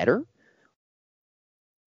much better?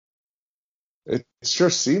 It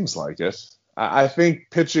sure seems like it. I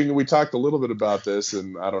think pitching, we talked a little bit about this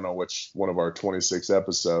in, I don't know which one of our 26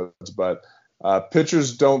 episodes, but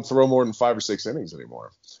pitchers don't throw more than 5 or 6 innings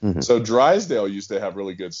anymore. Mm-hmm. So Drysdale used to have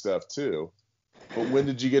really good stuff too. But when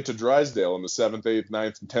did you get to Drysdale? In the 7th, 8th,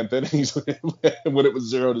 9th, and 10th innings when it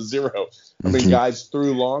was 0-0. I mean, guys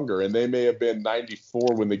threw longer, and they may have been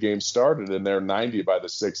 94 when the game started, and they're 90 by the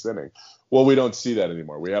 6th inning. Well, we don't see that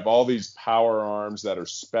anymore. We have all these power arms that are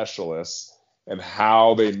specialists and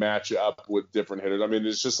how they match up with different hitters. I mean,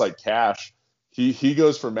 it's just like Cash. He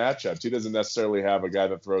goes for matchups. He doesn't necessarily have a guy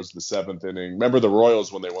that throws the 7th inning. Remember the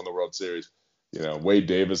Royals when they won the World Series? Wade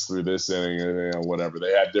Davis threw this inning, whatever.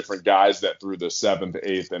 They had different guys that threw the 7th,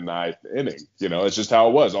 8th, and 9th inning. It's just how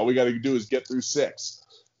it was. All we got to do is get through 6.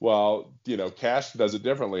 Well, Cash does it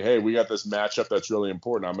differently. Hey, we got this matchup that's really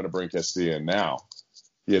important. I'm going to bring Castilla in now,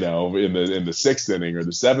 in the 6th inning or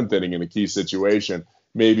the 7th inning in a key situation,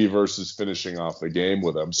 maybe versus finishing off the game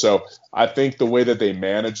with them. So I think the way that they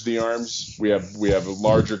manage the arms, we have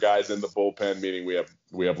larger guys in the bullpen, meaning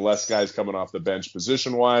we have less guys coming off the bench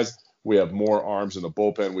position-wise. We have more arms in the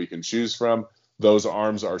bullpen we can choose from. Those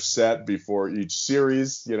arms are set before each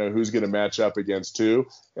series, who's going to match up against who.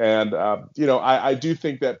 And, I do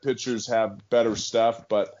think that pitchers have better stuff,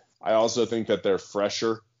 but I also think that they're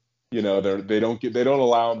fresher. They don't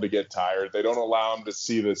allow them to get tired. They don't allow them to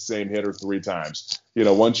see the same hitter 3 times.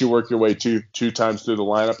 Once you work your way two times through the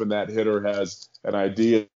lineup and that hitter has an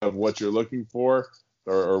idea of what you're looking for,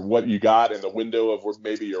 or what you got in the window of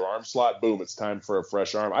maybe your arm slot, boom, it's time for a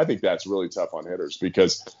fresh arm. I think that's really tough on hitters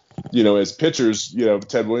because, as pitchers,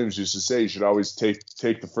 Ted Williams used to say you should always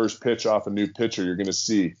take the first pitch off a new pitcher you're going to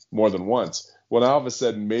see more than once. Well, now all of a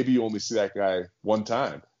sudden, maybe you only see that guy one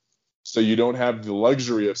time. So you don't have the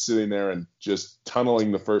luxury of sitting there and just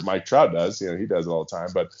tunneling the first. Mike Trout does, he does it all the time,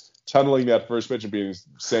 but tunneling that first pitch and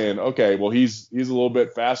saying, okay, well, he's a little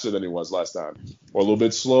bit faster than he was last time, or a little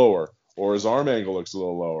bit slower, or his arm angle looks a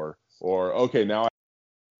little lower, or okay, now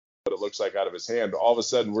what it looks like out of his hand. All of a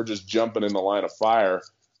sudden, we're just jumping in the line of fire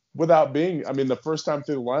without being. I mean, the first time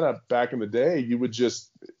through the lineup back in the day, you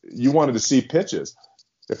wanted to see pitches.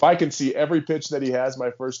 If I can see every pitch that he has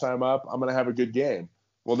my first time up, I'm going to have a good game.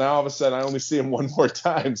 Well, now all of a sudden, I only see him one more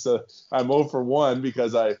time, so I'm 0 for 1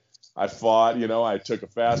 because I fought. I took a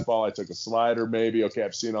fastball, I took a slider, maybe. Okay,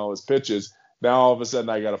 I've seen all his pitches. Now all of a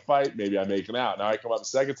sudden I got to fight. Maybe I make him out. Now I come up the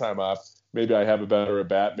second time up. Maybe I have a better at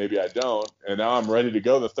bat. Maybe I don't. And now I'm ready to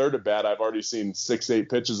go. The third at bat, I've already seen 6, 8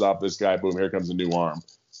 pitches off this guy. Boom, here comes a new arm.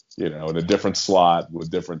 In a different slot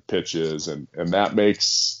with different pitches, and that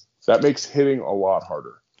makes hitting a lot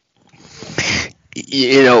harder.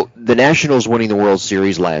 The Nationals winning the World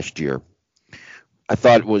Series last year, I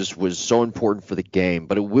thought was so important for the game,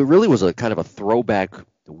 but it really was a kind of a throwback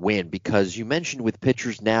win, because you mentioned with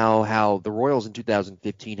pitchers now how the Royals in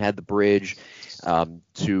 2015 had the bridge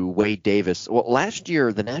to Wade Davis. Well, last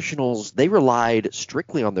year the Nationals, they relied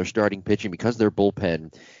strictly on their starting pitching because their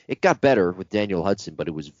bullpen, it got better with Daniel Hudson, but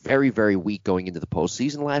it was very, very weak going into the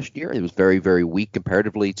postseason last year. It was very, very weak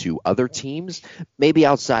comparatively to other teams, maybe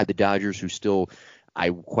outside the Dodgers, who still, I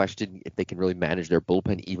question if they can really manage their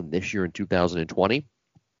bullpen even this year in 2020.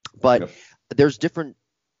 But Yep. there's different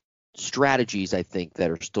strategies, I think, that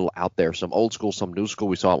are still out there. Some old school, some new school.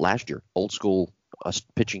 We saw it last year. Old school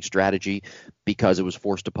pitching strategy, because it was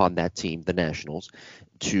forced upon that team, the Nationals,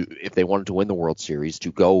 to, if they wanted to win the World Series,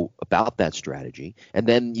 to go about that strategy. And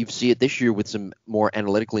then you see it this year with some more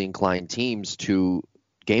analytically inclined teams to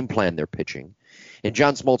game plan their pitching. And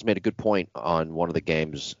John Smoltz made a good point on one of the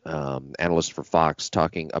games, analyst for Fox,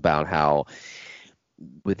 talking about how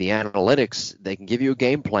with the analytics, they can give you a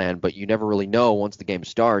game plan, but you never really know once the game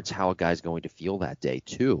starts how a guy's going to feel that day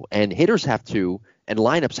too. And hitters have to, and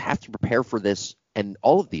lineups have to prepare for this and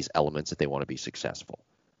all of these elements if they want to be successful.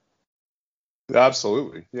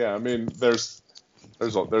 Absolutely. Yeah. I mean, there's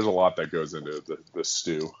a lot that goes into the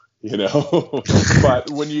stew, you know. But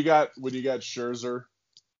when you got Scherzer,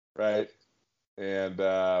 right, and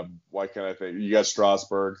why can't I think, you got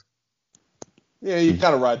Strasburg, yeah, you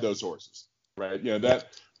kind of ride those horses, right? You know, that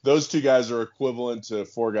those two guys are equivalent to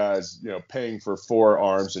four guys, you know, paying for four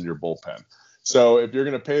arms in your bullpen. So if you're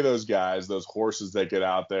going to pay those guys, those horses that get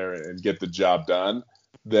out there and get the job done,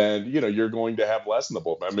 then, you know, you're going to have less in the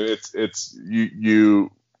bullpen. I mean, it's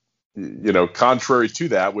you know, contrary to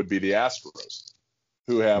that would be the Astros,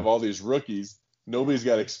 who have all these rookies. Nobody's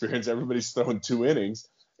got experience. Everybody's throwing 2 innings.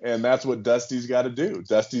 And that's what Dusty's got to do.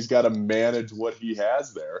 Dusty's got to manage what he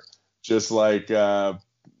has there, just like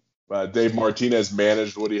Dave Martinez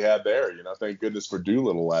managed what he had there. You know, thank goodness for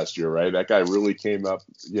Doolittle last year, right? That guy really came up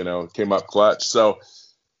clutch. So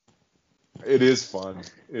it is fun.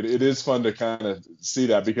 It is fun to kind of see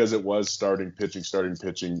that, because it was starting pitching,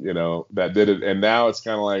 you know, that did it. And now it's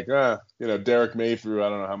kind of like, you know, Derek May threw, I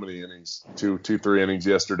don't know how many innings, 3 innings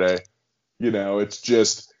yesterday. You know, it's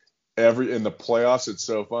just in the playoffs, it's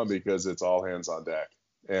so fun because it's all hands on deck.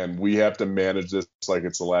 And we have to manage this like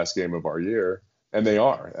it's the last game of our year. And they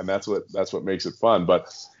are, and that's what makes it fun.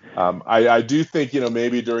 But I do think, you know,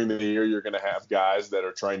 maybe during the year you're going to have guys that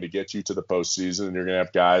are trying to get you to the postseason, and you're going to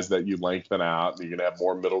have guys that you lengthen out, and you're going to have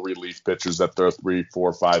more middle relief pitchers that throw 3,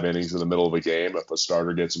 4, 5 innings in the middle of a game if a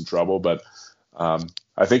starter gets in trouble. But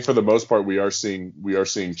I think for the most part we are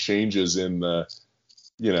seeing changes in the,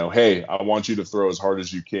 you know, hey, I want you to throw as hard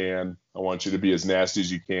as you can. I want you to be as nasty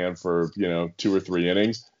as you can for, you know, 2 or 3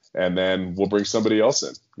 innings, and then we'll bring somebody else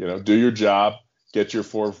in. You know, do your job. Get your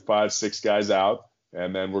 4, 5, 6 guys out,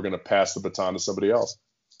 and then we're going to pass the baton to somebody else.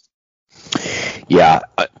 Yeah.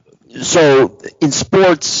 So in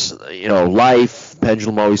sports, you know, life,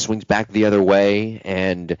 pendulum always swings back the other way,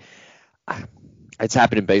 and it's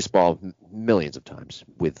happened in baseball millions of times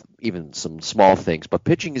with even some small things. But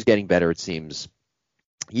pitching is getting better, it seems,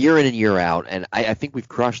 year in and year out, and I think we've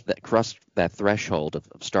crushed that threshold of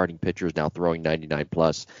starting pitchers now throwing 99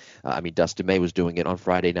 plus. I mean, Dustin May was doing it on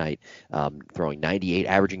Friday night, throwing 98,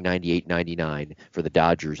 averaging 98, 99 for the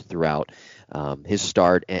Dodgers throughout his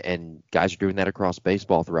start, and guys are doing that across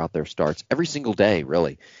baseball throughout their starts every single day,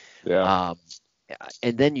 really. Yeah.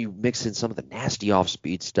 And then you mix in some of the nasty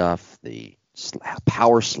off-speed stuff, the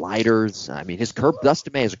power sliders. I mean,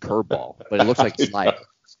 Dustin May has a curveball, but it looks like a slider.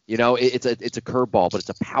 You know, it's a curveball, but it's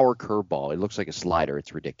a power curveball. It looks like a slider.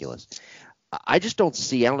 It's ridiculous. I just don't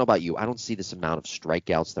see, I don't know about you, I don't see this amount of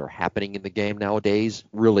strikeouts that are happening in the game nowadays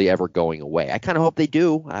really ever going away. I kind of hope they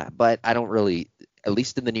do, but I don't really, at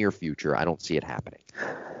least in the near future, I don't see it happening.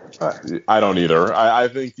 I don't either. I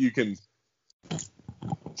think you can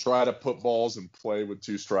try to put balls in play with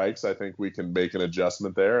 2 strikes. I think we can make an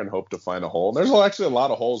adjustment there and hope to find a hole. There's actually a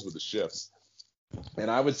lot of holes with the shifts.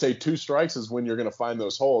 And I would say 2 strikes is when you're going to find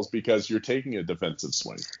those holes, because you're taking a defensive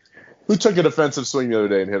swing. Who took a defensive swing the other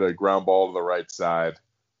day and hit a ground ball to the right side?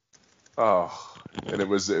 Oh, and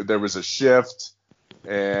there was a shift,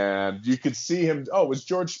 and you could see him. Oh, it was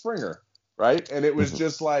George Springer, right? And it was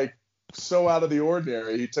just like so out of the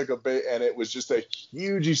ordinary. He took and it was just a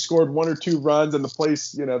huge. He scored 1 or 2 runs, and the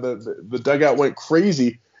place, you know, the dugout went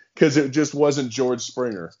crazy because it just wasn't George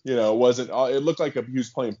Springer. You know, it wasn't. It looked like he was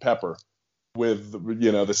playing Pepper with,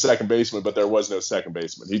 you know, the second baseman, but there was no second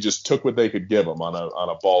baseman. He just took what they could give him on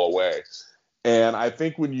a ball away. And I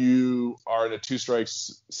think when you are in a 2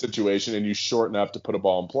 strikes situation and you shorten up to put a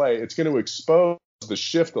ball in play, it's going to expose the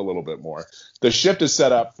shift a little bit more. The shift is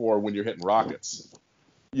set up for when you're hitting rockets,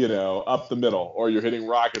 you know, up the middle, or you're hitting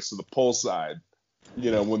rockets to the pull side,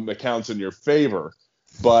 you know, when the count's in your favor.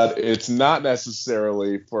 but it's not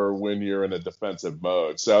necessarily for when you're in a defensive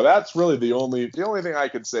mode. So that's really the only thing I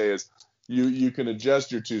could say is you can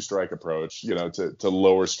adjust your two-strike approach, to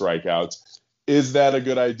lower strikeouts. Is that a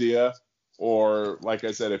good idea? Or like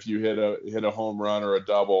I said, if you hit a home run or a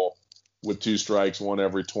double with two strikes, one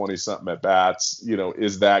every 20 something at bats,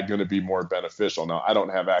 is that going to be more beneficial? Now, I don't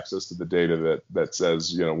have access to the data that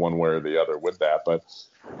says, one way or the other with that, but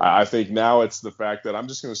I think now it's the fact that I'm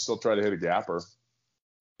just going to still try to hit a gapper.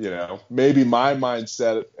 Maybe my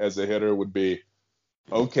mindset as a hitter would be,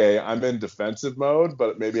 okay, I'm in defensive mode,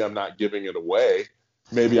 but maybe I'm not giving it away.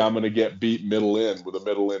 Maybe I'm going to get beat middle in with a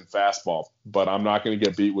middle in fastball, but I'm not going to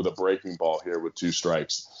get beat with a breaking ball here with two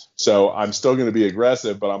strikes. So I'm still going to be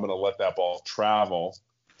aggressive, but I'm going to let that ball travel.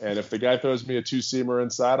 And if the guy throws me a two-seamer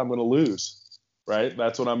inside, I'm going to lose, right?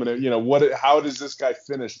 That's what I'm going to, how does this guy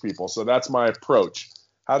finish people? So that's my approach.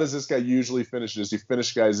 How does this guy usually finish? Does he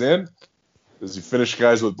finish guys in? Does he finish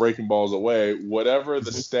guys with breaking balls away? Whatever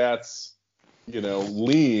the stats,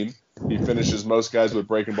 lean, he finishes most guys with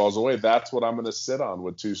breaking balls away. That's what I'm going to sit on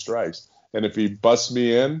with two strikes. And if he busts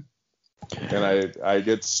me in and I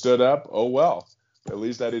get stood up, oh, well, at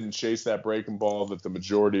least I didn't chase that breaking ball that the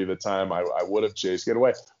majority of the time I would have chased, get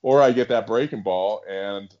away. Or I get that breaking ball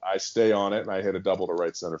and I stay on it and I hit a double to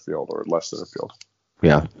right center field or left center field.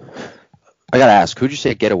 Yeah. I got to ask, who'd you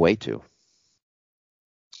say get away to?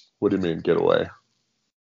 What do you mean, get away?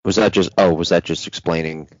 Was that just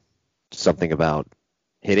explaining something about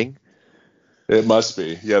hitting? It must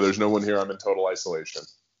be. Yeah, there's no one here. I'm in total isolation.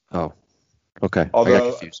 Oh, okay. I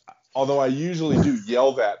Although, got confused. I usually do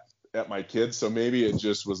yell that at my kids, so maybe it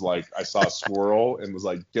just was like I saw a squirrel and was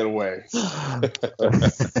like, get away.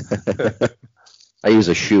 I use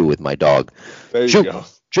a shoe with my dog. There you go.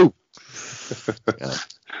 Shoe.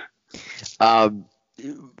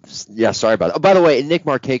 Yeah, sorry about that. Oh, by the way, Nick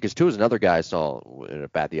Markakis, too, is another guy I saw in a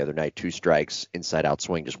bat the other night. Two strikes, inside-out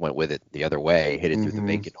swing, just went with it the other way, hit it through the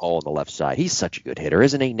vacant hole on the left side. He's such a good hitter,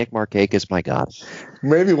 isn't he, Nick Markakis? My God.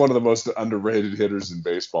 Maybe one of the most underrated hitters in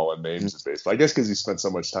baseball and names in baseball. I guess because he spent so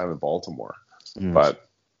much time in Baltimore. But,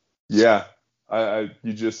 yeah,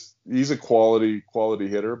 he's a quality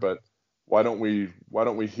hitter, but why don't we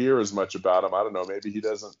hear as much about him? I don't know. Maybe he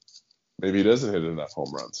doesn't hit enough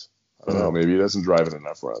home runs. I don't know. Maybe he doesn't drive in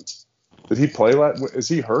enough runs. Did he play? Is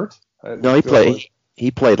he hurt? No, he played. He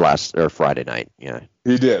played Friday night. Yeah,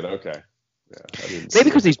 he did. Okay. Yeah. Maybe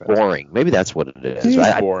because he's boring. Maybe that's what it is. He's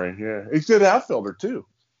boring. Yeah, he's a good outfielder too.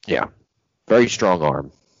 Yeah, very strong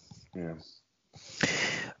arm. Yeah.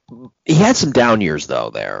 He had some down years though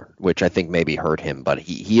there, which I think maybe hurt him. But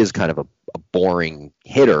he is kind of a boring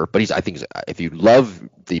hitter. But I think if you love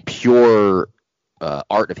the pure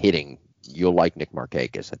art of hitting, you'll like Nick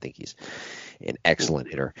Markakis. I think he's an excellent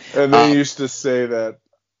hitter. And they used to say that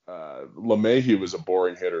LeMahieu was a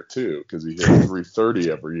boring hitter too because he hit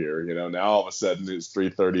 330 every year. Now all of a sudden his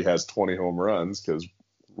 330 has 20 home runs because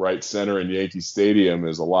right center in Yankee Stadium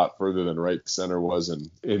is a lot further than right center was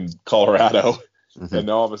in Colorado. Mm-hmm. And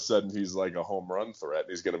now all of a sudden he's like a home run threat.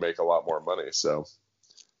 He's going to make a lot more money. So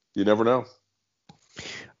you never know.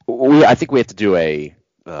 I think we have to do a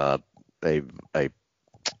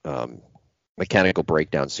mechanical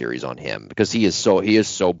breakdown series on him because he is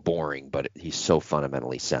so boring, but he's so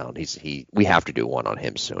fundamentally sound. We have to do one on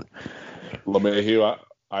him soon. LeMahieu,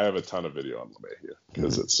 I have a ton of video on LeMahieu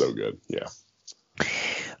because it's so good. Yeah.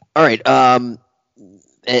 All right.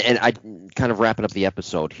 And I kind of wrapping up the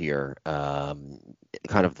episode here.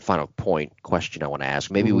 Kind of the final question I want to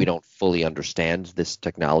ask. Maybe we don't fully understand this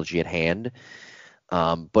technology at hand.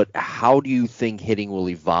 But how do you think hitting will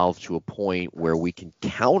evolve to a point where we can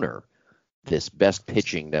counter this best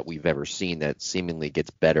pitching that we've ever seen that seemingly gets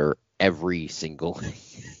better every single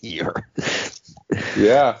year?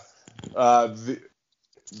 Yeah.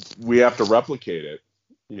 We have to replicate it.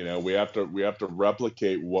 We have to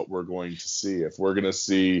replicate what we're going to see. If we're going to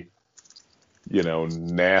see,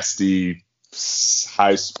 nasty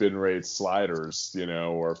high spin rate sliders,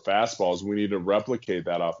 or fastballs, we need to replicate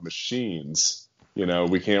that off machines.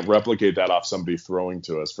 We can't replicate that off somebody throwing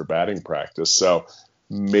to us for batting practice. So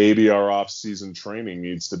maybe our off-season training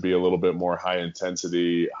needs to be a little bit more high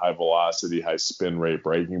intensity, high velocity, high spin rate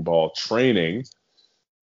breaking ball training.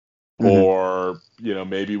 Or,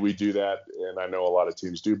 maybe we do that, and I know a lot of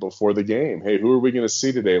teams do before the game. Hey, who are we going to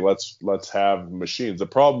see today? Let's have machines. The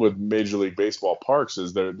problem with Major League Baseball parks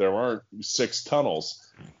is there aren't 6 tunnels.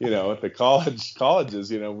 At the colleges,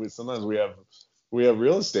 sometimes we have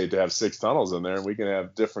real estate to have 6 tunnels in there, and we can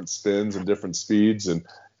have different spins and different speeds and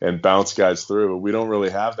bounce guys through. But we don't really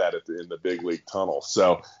have that in the big league tunnel.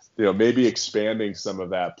 So, maybe expanding some of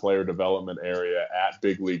that player development area at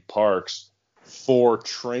big league parks for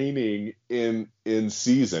training in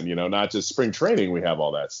season. Not just spring training, we have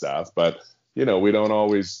all that stuff, but we don't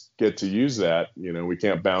always get to use that. We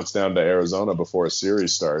can't bounce down to Arizona before a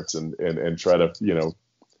series starts and try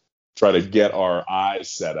to get our eyes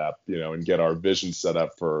set up, and get our vision set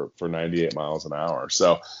up for 98 miles an hour.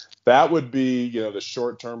 So that would be, the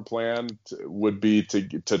short-term plan would be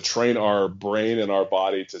to train our brain and our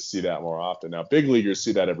body to see that more often. Now, big leaguers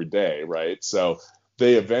see that every day, right? So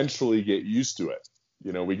they eventually get used to it.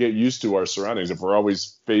 We get used to our surroundings. If we're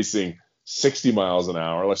always facing 60 miles an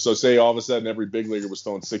hour, so say all of a sudden every big leaguer was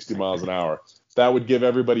throwing 60 miles an hour, that would give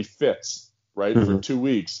everybody fits, right, for 2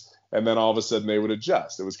 weeks. And then all of a sudden they would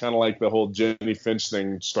adjust. It was kind of like the whole Jenny Finch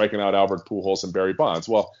thing, striking out Albert Pujols and Barry Bonds.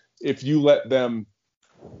 Well, if you let them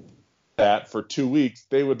that for 2 weeks,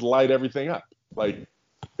 they would light everything up. Like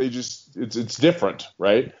it's different,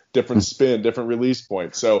 right? Different spin, different release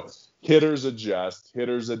point. So hitters adjust,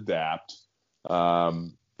 hitters adapt.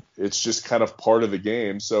 It's just kind of part of the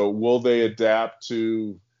game. So will they adapt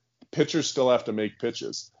to pitchers still have to make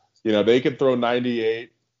pitches? They could throw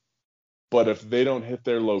 98, but if they don't hit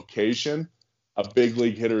their location, a big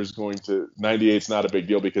league hitter is going to 98's not a big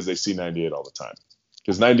deal because they see 98 all the time.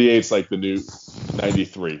 Because 98's like the new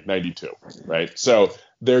 93, 92, right? So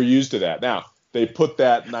they're used to that. Now, they put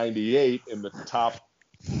that 98 in the top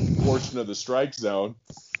portion of the strike zone.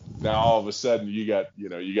 Now all of a sudden you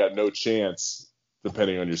got no chance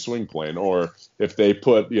depending on your swing plane. Or if they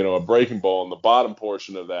put, a breaking ball in the bottom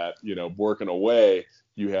portion of that, working away,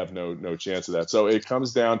 you have no chance of that. So it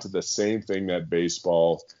comes down to the same thing that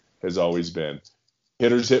baseball has always been.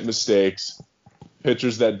 Hitters hit mistakes.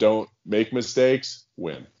 Pitchers that don't make mistakes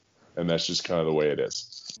win. And that's just kind of the way it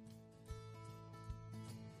is.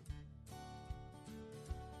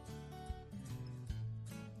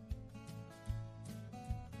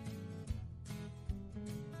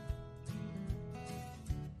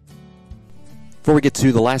 Before we get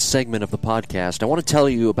to the last segment of the podcast, I want to tell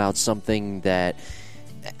you about something that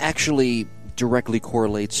actually directly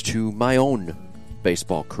correlates to my own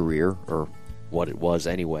baseball career, or what it was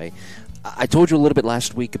anyway. I told you a little bit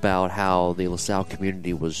last week about how the LaSalle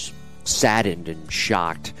community was saddened and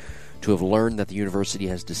shocked to have learned that the university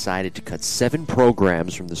has decided to cut 7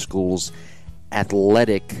 programs from the school's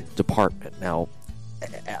athletic department. Now,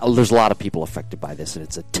 there's a lot of people affected by this, and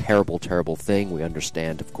it's a terrible, terrible thing. We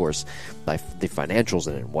understand, of course, by the financials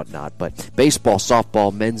in it and whatnot, but baseball,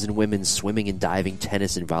 softball, men's and women's, swimming and diving,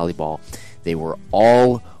 tennis and volleyball, they were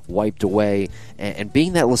all wiped away. And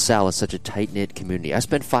being that LaSalle is such a tight-knit community, I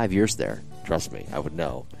spent 5 years there. Trust me, I would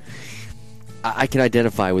know. I can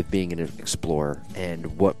identify with being an explorer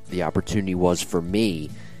and what the opportunity was for me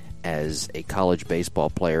as a college baseball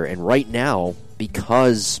player. And right now,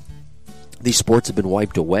 because these sports have been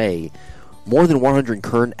wiped away, more than 100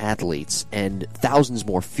 current athletes and thousands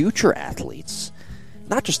more future athletes,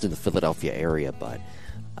 not just in the Philadelphia area, but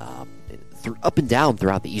up and down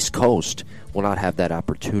throughout the East Coast, will not have that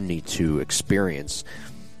opportunity to experience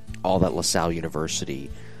all that LaSalle University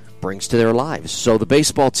brings to their lives. So the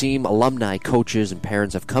baseball team, alumni, coaches, and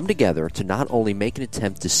parents have come together to not only make an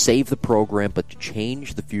attempt to save the program, but to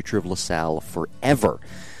change the future of LaSalle forever.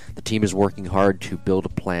 The team is working hard to build a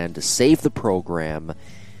plan to save the program,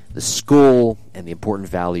 the school, and the important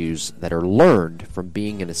values that are learned from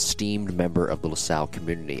being an esteemed member of the LaSalle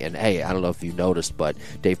community. And hey, I don't know if you noticed, but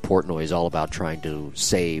Dave Portnoy is all about trying to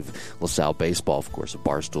save LaSalle baseball, of course, of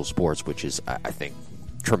Barstool Sports, which is, I think,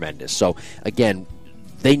 tremendous. So, again,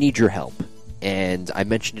 they need your help. And I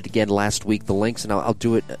mentioned it again last week, the links, and I'll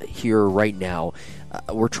do it here right now.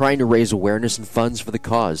 We're trying to raise awareness and funds for the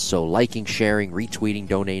cause. So liking, sharing, retweeting,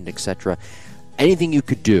 donating, etc. Anything you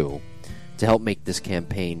could do to help make this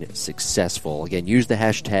campaign successful. Again, use the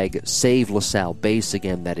hashtag SaveLaSalleBase.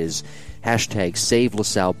 Again, that is hashtag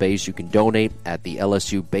SaveLaSalleBase. You can donate at the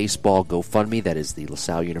LSU Baseball GoFundMe. That is the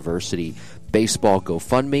LaSalle University Baseball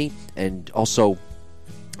GoFundMe. And also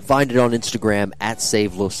find it on Instagram at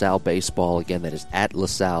Save LaSalle Baseball. Again, that is at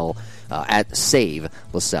LaSalle, at Save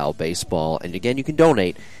LaSalle Baseball. And again, you can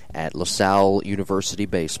donate at LaSalle University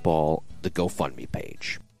Baseball, the GoFundMe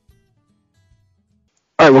page.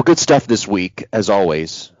 All right, well, good stuff this week, as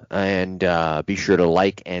always. And be sure to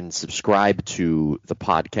like and subscribe to the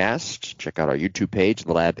podcast. Check out our YouTube page,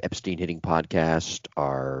 the Lab Epstein Hitting Podcast,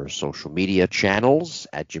 our social media channels,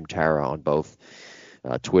 at Jim Tara on both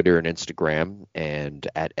Twitter and Instagram, and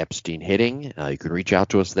at Epstein Hitting. You can reach out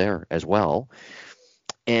to us there as well.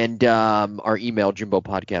 And our email,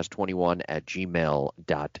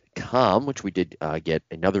 jimbopodcast21@gmail.com, which we did get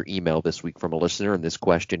another email this week from a listener. And this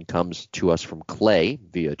question comes to us from Clay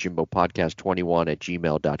via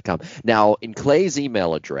jimbopodcast21@gmail.com. Now, in Clay's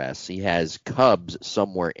email address, he has Cubs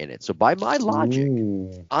somewhere in it. So by my logic,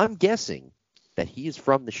 Ooh. I'm guessing that he is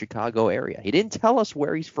from the Chicago area. He didn't tell us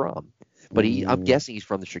where he's from, but I'm guessing he's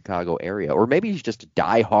from the Chicago area. Or maybe he's just a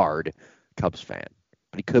diehard Cubs fan.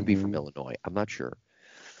 But he could be from Illinois. I'm not sure.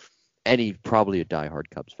 And he's probably a diehard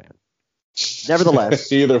Cubs fan.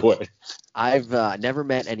 Nevertheless, Either way, I've never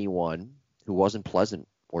met anyone who wasn't pleasant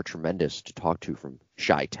or tremendous to talk to from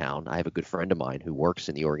Chi-Town. I have a good friend of mine who works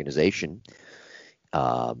in the organization,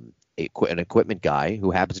 an equipment guy who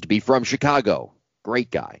happens to be from Chicago. Great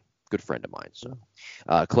guy, good friend of mine. So,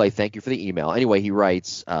 Clay, thank you for the email. Anyway, he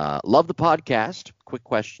writes, love the podcast. Quick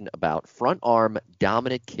question about front arm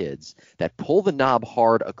dominant kids that pull the knob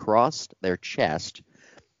hard across their chest,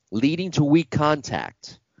 leading to weak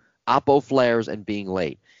contact, oppo flares, and being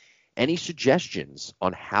late. Any suggestions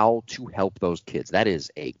on how to help those kids? That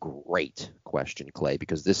is a great question, Clay,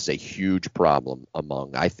 because this is a huge problem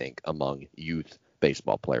among youth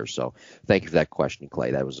baseball players. So thank you for that question,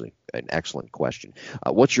 Clay. That was an excellent question.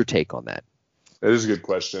 What's your take on that? that is a good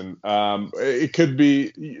question. It could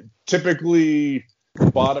be typically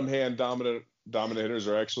bottom hand dominant hitters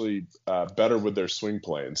are actually better with their swing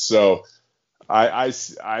plane. So I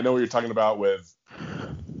know what you're talking about with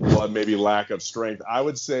maybe lack of strength. I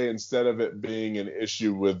would say instead of it being an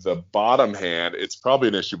issue with the bottom hand, it's probably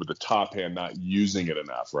an issue with the top hand not using it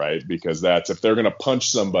enough, right? Because if they're going to punch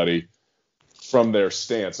somebody from their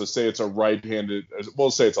stance, so say it's a right-handed, we'll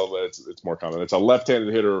say it's more common. It's a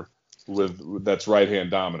left-handed hitter that's right-hand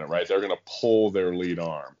dominant, right? They're going to pull their lead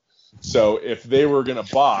arm. So if they were going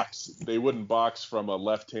to box, they wouldn't box from a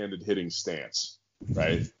left-handed hitting stance,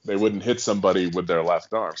 right? They wouldn't hit somebody with their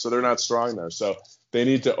left arm. So they're not strong there. So they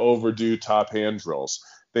need to overdo top hand drills.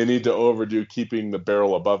 They need to overdo keeping the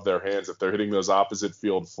barrel above their hands. If they're hitting those opposite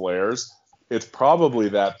field flares, it's probably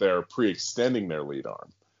that they're pre-extending their lead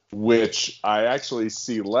arm, which I actually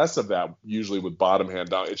see less of that usually with bottom hand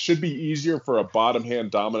dominant. It should be easier for a bottom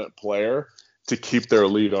hand dominant player to keep their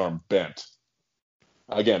lead arm bent.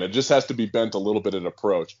 Again, it just has to be bent a little bit at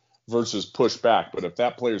approach versus push back. But if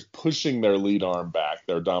that player's pushing their lead arm back,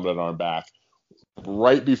 their dominant arm back,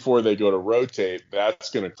 right before they go to rotate,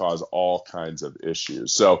 that's going to cause all kinds of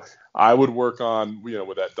issues. So I would work on,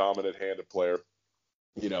 with that dominant handed player,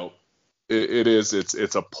 it's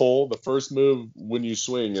a pull. The first move when you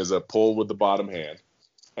swing is a pull with the bottom hand.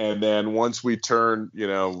 And then once we turn,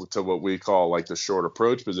 to what we call like the short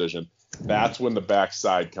approach position, that's when the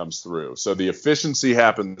backside comes through. So the efficiency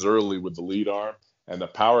happens early with the lead arm and the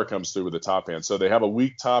power comes through with the top hand. So they have a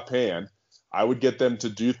weak top hand. I would get them to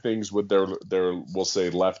do things with their we'll say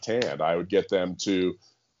left hand. I would get them to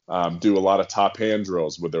do a lot of top hand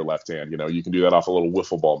drills with their left hand. You can do that off a little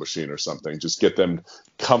wiffle ball machine or something. Just get them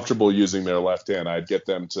comfortable using their left hand. I'd get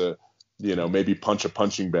them to, maybe punch a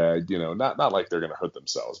punching bag, not like they're going to hurt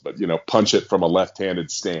themselves, but, punch it from a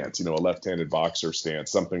left-handed stance, a left-handed boxer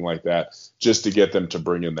stance, something like that, just to get them to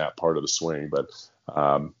bring in that part of the swing. But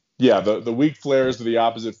the weak flares to the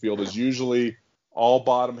opposite field is usually all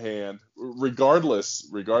bottom hand, regardless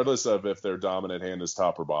of if their dominant hand is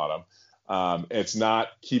top or bottom. It's not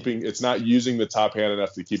using the top hand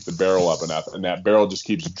enough to keep the barrel up enough, and that barrel just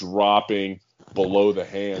keeps dropping below the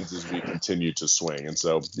hands as we continue to swing. And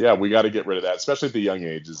so, we got to get rid of that, especially at the young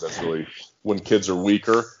ages. That's really when kids are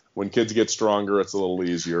weaker. When kids get stronger, it's a little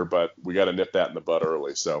easier, but we got to nip that in the bud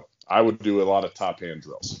early. So I would do a lot of top hand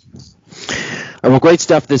drills. Well, great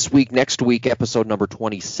stuff this week. Next week, episode number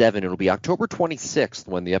 27. It'll be October 26th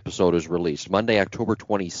when the episode is released. Monday, October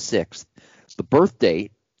 26th. The birth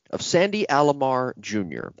date of Sandy Alomar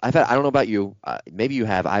Jr. I don't know about you. Maybe you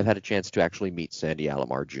have. I've had a chance to actually meet Sandy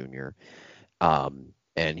Alomar Jr.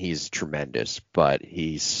 And he's tremendous, but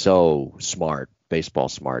he's so smart, baseball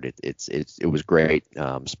smart. It was great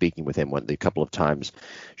speaking with him a couple of times,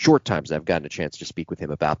 short times I've gotten a chance to speak with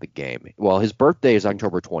him about the game. Well, his birthday is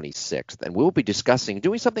October 26th, and we'll be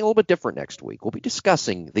doing something a little bit different next week. We'll be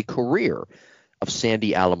discussing the career of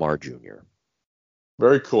Sandy Alomar Jr.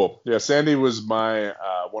 Very cool. Yeah, Sandy was my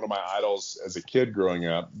one of my idols as a kid growing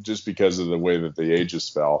up, just because of the way that the ages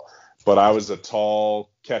fell. But I was a tall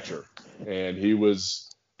catcher, and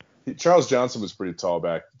Charles Johnson was pretty tall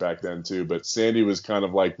back then too. But Sandy was kind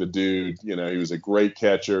of like the dude. He was a great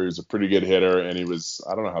catcher. He was a pretty good hitter, and he was,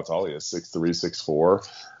 I don't know how tall he is, 6'3",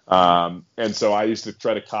 6'4". And so I used to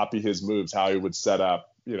try to copy his moves, how he would set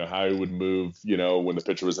up, how he would move, when the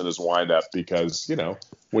pitcher was in his windup, because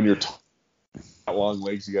when you're long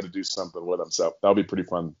legs. You got to do something with them. So that'll be pretty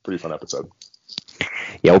fun episode.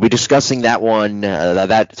 Yeah, we'll be discussing that one,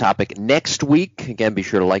 that topic next week. Again, be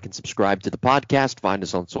sure to like and subscribe to the podcast. Find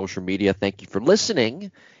us on social media. Thank you for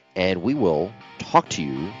listening, and we will talk to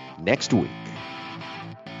you next week.